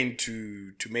Spain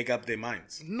to make up their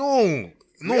minds. No,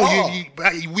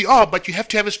 We are. but you have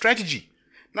to have a strategy.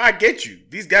 No, I get you.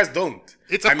 These guys don't.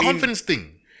 It's a confidence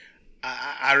thing.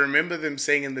 I remember them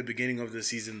saying in the beginning of the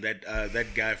season that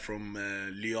that guy from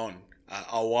Lyon,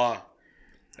 Aouar,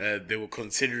 they were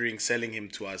considering selling him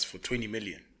to us for 20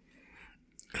 million.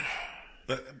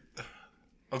 But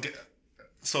okay,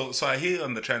 so I hear you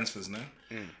on the transfers now,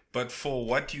 but for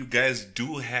what you guys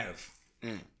do have,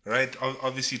 right?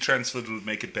 Obviously, transfers will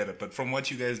make it better, but from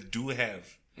what you guys do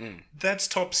have, that's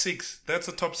top 6. That's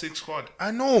a top 6 squad. I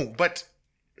know, but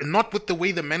not with the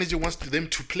way the manager wants them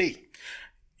to play.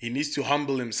 He needs to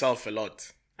humble himself a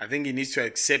lot. I think he needs to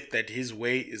accept that his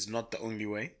way is not the only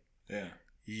way. Yeah.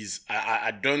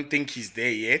 I don't think he's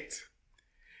there yet,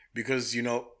 because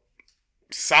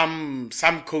some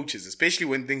coaches, especially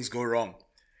when things go wrong,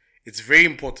 it's very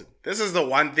important. This is the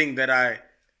one thing that I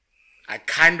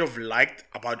kind of liked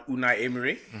about Unai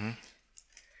Emery.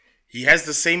 He has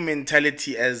the same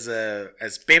mentality as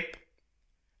Pep,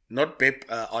 not Pep,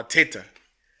 Arteta.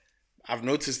 I've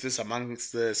noticed this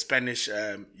amongst the Spanish,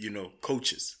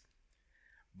 coaches.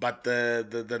 But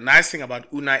the nice thing about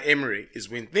Unai Emery is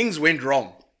when things went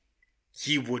wrong,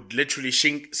 he would literally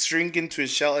shrink into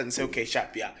his shell and say, okay,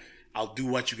 sharp, yeah, I'll do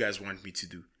what you guys want me to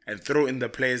do. And throw in the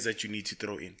players that you need to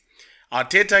throw in.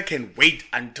 Arteta can wait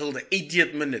until the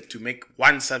 80th minute to make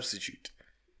one substitute.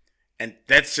 And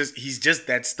he's just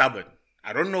that stubborn.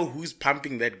 I don't know who's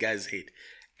pumping that guy's head.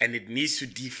 And it needs to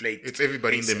deflate. It's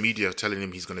everybody in the media telling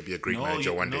him he's going to be a great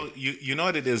manager one day. You know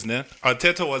what it is, ne?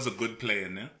 Arteta was a good player,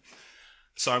 ne?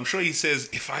 So I'm sure he says,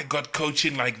 if I got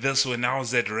coaching like this when I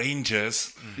was at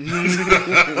Rangers,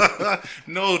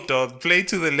 no, dog, play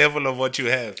to the level of what you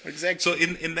have. Exactly. So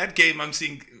in that game, I'm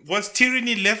seeing, was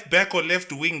Tierney left back or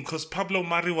left wing? Because Pablo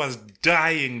Mari was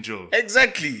dying, Joe.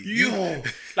 Exactly.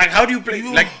 Like, how do you play?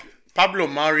 Like, Pablo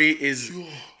Mari is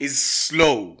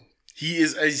slow. He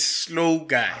is a slow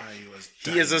guy.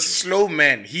 He is a slow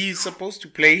man. He's supposed to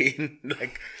play in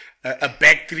like a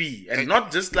back three, and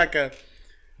not just like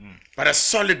but a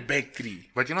solid back three.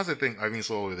 But you know the thing, I mean,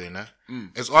 so over there, nah?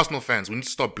 As Arsenal fans, we need to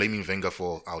stop blaming Wenger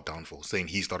for our downfall, saying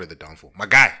he started the downfall. My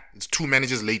guy, it's 2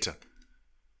 managers later.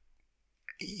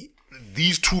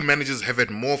 These 2 managers have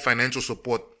had more financial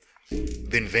support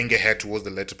than Wenger had towards the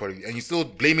latter part, and you're still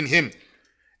blaming him.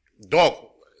 Dog,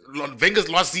 Wenger's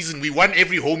last season, we won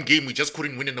every home game. We just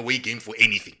couldn't win an away game for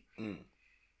anything.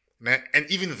 Nah? And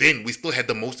even then, we still had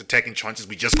the most attacking chances.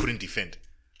 We just couldn't defend.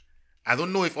 I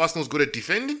don't know if Arsenal's good at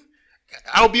defending.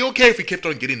 I'll be okay if we kept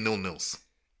on getting 0-0s.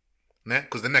 Nah?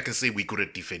 Because then I can say we're good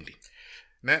at defending.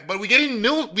 Nah? But we're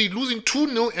losing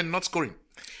 2-0 and not scoring.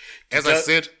 As I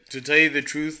said... To tell you the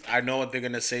truth, I know what they're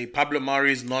going to say. Pablo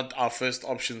Mari is not our first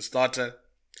option starter.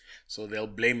 So they'll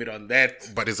blame it on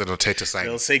that. But it's an Arteta side.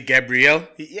 They'll say Gabriel.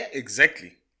 Yeah,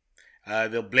 exactly.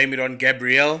 They'll blame it on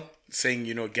Gabriel, saying,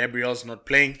 Gabriel's not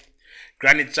playing.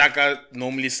 Granit Xhaka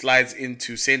normally slides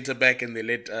into centre back and they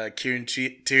let Kieran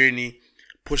Tierney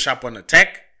push up on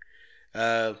attack.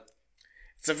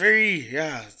 It's a very,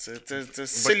 it's a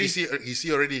silly... But you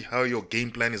see already how your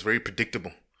game plan is very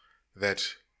predictable. That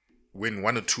when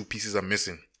 1 or 2 pieces are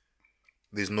missing,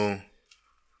 there's no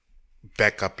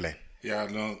backup plan. Yeah,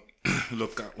 no.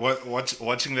 Look,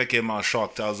 watching that game, I was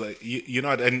shocked. I was like, you know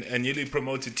what, a newly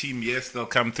promoted team, yes, they'll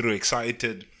come through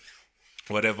excited,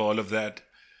 whatever, all of that.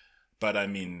 But I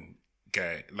mean,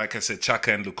 okay, like I said,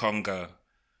 Xhaka and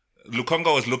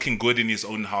Lukonga was looking good in his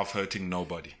own half, hurting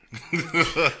nobody.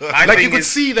 Like you could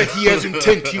see that he has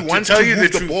intent. He wants to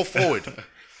move the ball forward.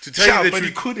 To tell you the but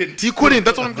truth, he couldn't.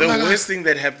 That's what I'm the worst thing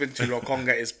that happened to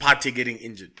Lukonga is Partey getting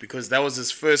injured, because that was his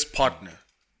first partner.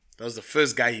 That was the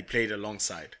first guy he played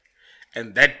alongside.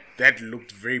 And that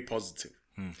looked very positive.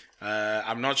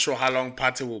 I'm not sure how long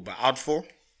Partey will be out for.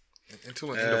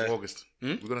 Until the end of August.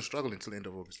 We're going to struggle until the end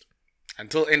of August.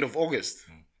 Until end of August.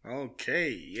 Okay,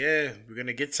 yeah. We're going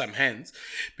to get some hands.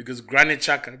 Because Granit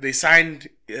Xhaka,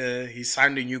 he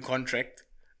signed a new contract.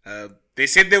 They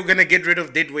said they were going to get rid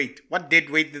of dead weight. What dead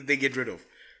weight did they get rid of?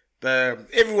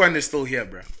 Everyone is still here,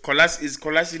 bro. Is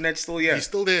Kolasinac still here? He's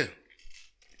still there.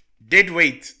 Dead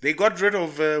weight. They got rid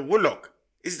of Willock.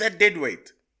 Is that dead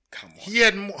weight? Come on. He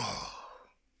had more.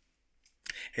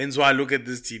 Hence why I look at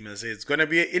this team and say it's going to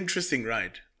be an interesting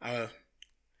ride.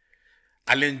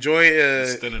 I'll enjoy.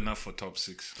 Still enough for top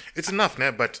 6. It's enough,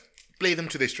 nah, but play them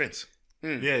to their strengths.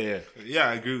 Yeah.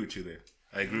 I agree with you there.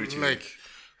 Like,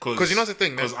 because you know the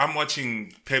thing, man. Because I'm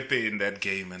watching Pepe in that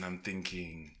game, and I'm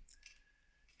thinking,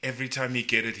 every time he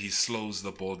get it, he slows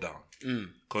the ball down.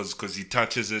 Because he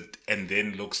touches it and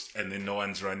then looks, and then no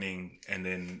one's running, and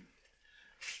then.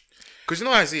 Because you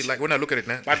know how I see it, like when I look at it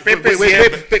now. But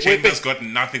Chambers got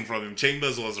nothing from him.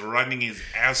 Chambers was running his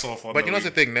ass off on But the you know wing.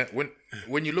 the thing, nah,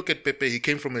 when you look at Pepe, he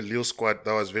came from a Lille squad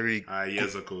that was very.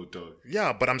 Years ago, dog.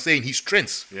 Yeah, but I'm saying his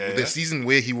strengths. Yeah, The yeah. season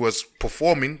where he was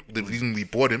performing, the reason we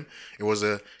bought him, it was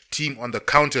a team on the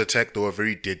counter attack that were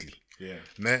very deadly. Yeah.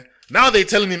 Nah. Now they're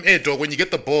telling him, hey, dog, when you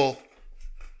get the ball,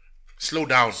 slow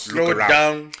down. slow look around.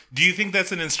 down. Do you think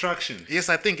that's an instruction? Yes,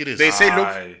 I think it is. They say, look,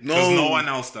 Because no one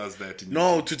else does that.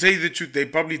 No, to tell you the truth, they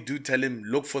probably do tell him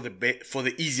look for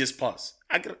the easiest pass.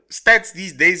 Stats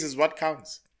these days is what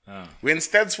counts. We're in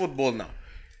stats football now.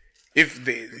 If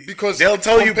they Because they'll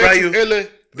tell you, compared bro, to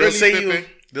early say Pepe, you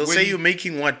they'll when say he- you're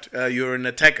making what you're an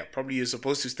attacker. Probably you're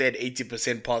supposed to stay at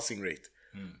 80% passing rate.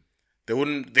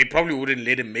 They probably wouldn't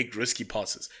let him make risky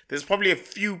passes. There's probably a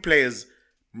few players,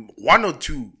 1 or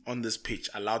 2 on this pitch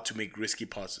allowed to make risky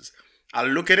passes. I'll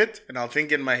look at it and I'll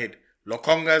think in my head,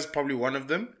 Lokonga is probably one of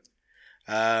them.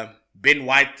 Ben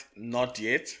White, not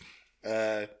yet.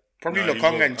 Probably No, he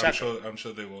Lokonga will. and Chaka. I'm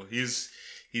sure they will. He's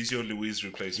your Louise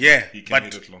replacement. Yeah, He can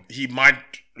hit but it long. he might,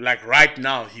 like right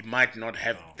now, he might not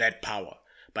have that power.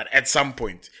 But at some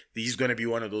point, he's going to be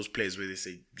one of those players where they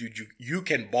say, you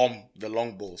can bomb the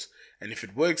long balls. And if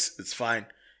it works, it's fine.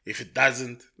 If it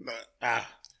doesn't, You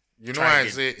know try why I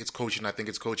again. say it's coaching? I think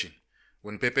it's coaching.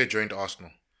 When Pepe joined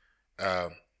Arsenal,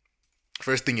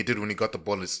 first thing he did when he got the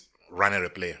ball is run at a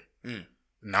player.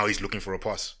 Now he's looking for a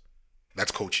pass.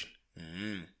 That's coaching.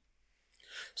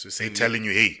 So They're saying telling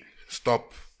you, hey,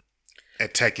 stop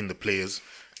attacking the players.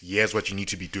 Here's what you need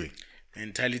to be doing.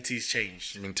 mentality's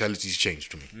changed. Mentality's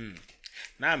changed to me.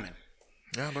 Nah, man.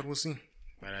 Yeah, but we'll see.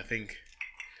 But I think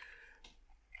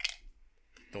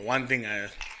the one thing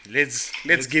let's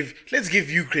give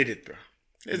you credit, bro.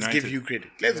 Let's United. give you credit.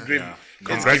 Let's give. Yeah.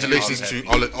 Congratulations to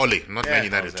Ole, not Man Yeah.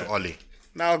 United, to Ole.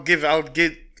 Now I'll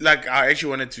get like I actually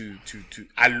wanted to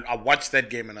I watched that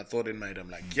game and I thought in my head I'm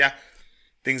like, yeah,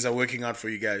 things are working out for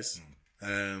you guys.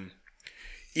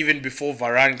 Even before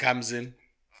Varane comes in,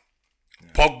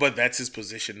 Pogba, that's his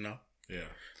position now. Yeah.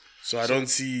 So I don't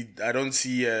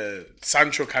see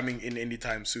Sancho coming in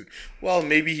anytime soon. Well,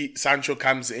 maybe Sancho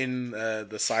comes in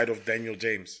the side of Daniel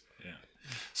James. Yeah.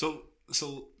 So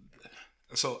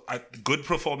good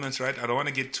performance, right? I don't want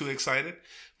to get too excited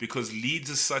because Leeds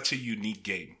is such a unique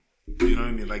game. You know what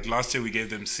I mean? Like last year we gave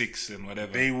them 6 and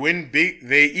whatever. They win big.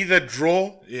 They either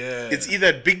draw. Yeah. It's either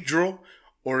a big draw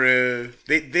or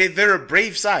they're a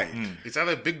brave side. It's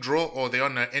either a big draw or they're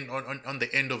on the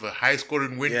end of a high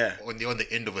scoring win, Yeah. or they're on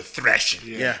the end of a thrashing.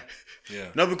 Yeah. Yeah.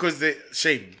 No, because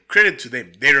credit to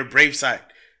them. They're a brave side.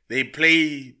 They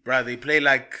play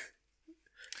like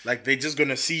they're just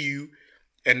gonna see you,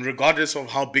 and regardless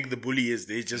of how big the bully is,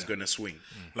 they're just gonna swing.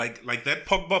 Like that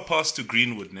Pogba pass to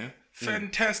Greenwood, ne?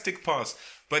 Fantastic pass.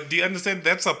 But do you understand?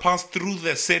 That's a pass through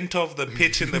the center of the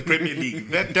pitch in the Premier League.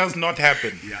 That does not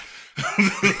happen. Yeah.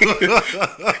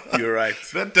 You're right.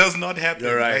 That does not happen.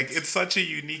 You're right. Like it's such a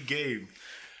unique game.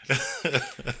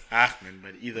 Man,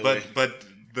 but either way.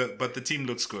 But the team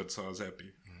looks good, so I was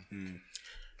happy.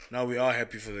 Now we are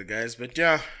happy for the guys, but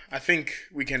yeah, I think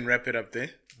we can wrap it up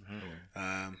there.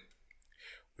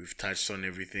 We've touched on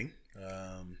everything.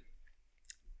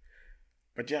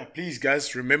 But yeah, please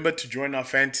guys, remember to join our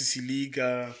fantasy league.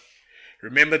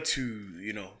 Remember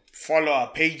to, follow our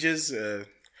pages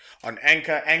on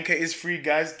Anchor. Anchor is free,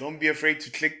 guys. Don't be afraid to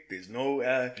click. There's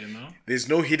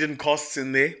no hidden costs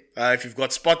in there. If you've got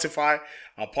Spotify,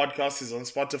 our podcast is on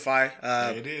Spotify.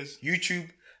 It is. YouTube.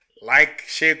 Like,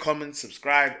 share, comment,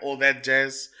 subscribe, all that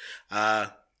jazz.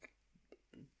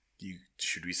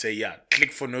 Should we say,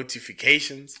 click for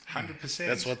notifications. 100%.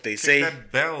 That's what they Click say.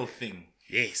 that bell thing.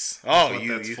 Yes. what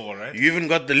that's for, right? You even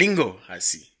got the lingo, I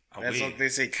see. That's Away. what they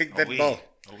say. Click that Away. bell.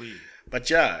 Away. But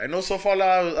yeah, and also follow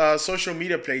our social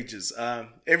media pages.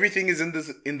 Everything is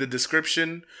in the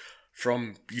description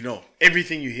from,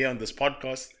 everything you hear on this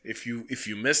podcast. If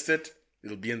you missed it,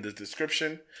 it'll be in the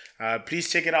description. Please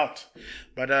check it out.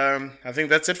 But I think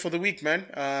that's it for the week, man.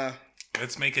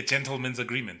 Let's make a gentleman's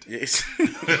agreement. Yes.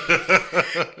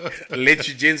 Let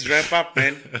you gents wrap up,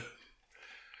 man.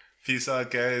 Peace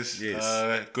out, guys.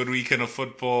 Yes. Good weekend of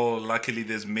football. Luckily,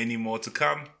 there's many more to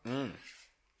come.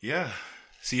 Yeah.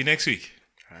 See you next week.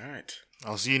 All right.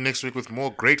 I'll see you next week with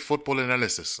more great football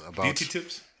analysis about Beauty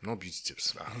tips? No beauty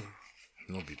tips.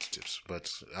 No beauty tips. But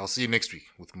I'll see you next week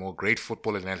with more great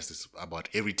football analysis about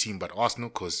every team but Arsenal,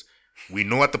 because we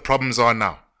know what the problems are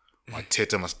now.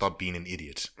 Arteta must stop being an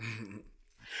idiot.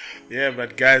 Yeah,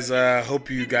 but guys, hope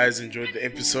you guys enjoyed the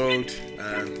episode.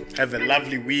 Have a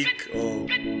lovely week or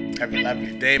have a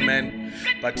lovely day, man.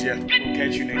 But yeah, we'll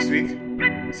catch you next week.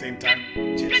 Same time.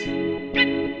 Cheers.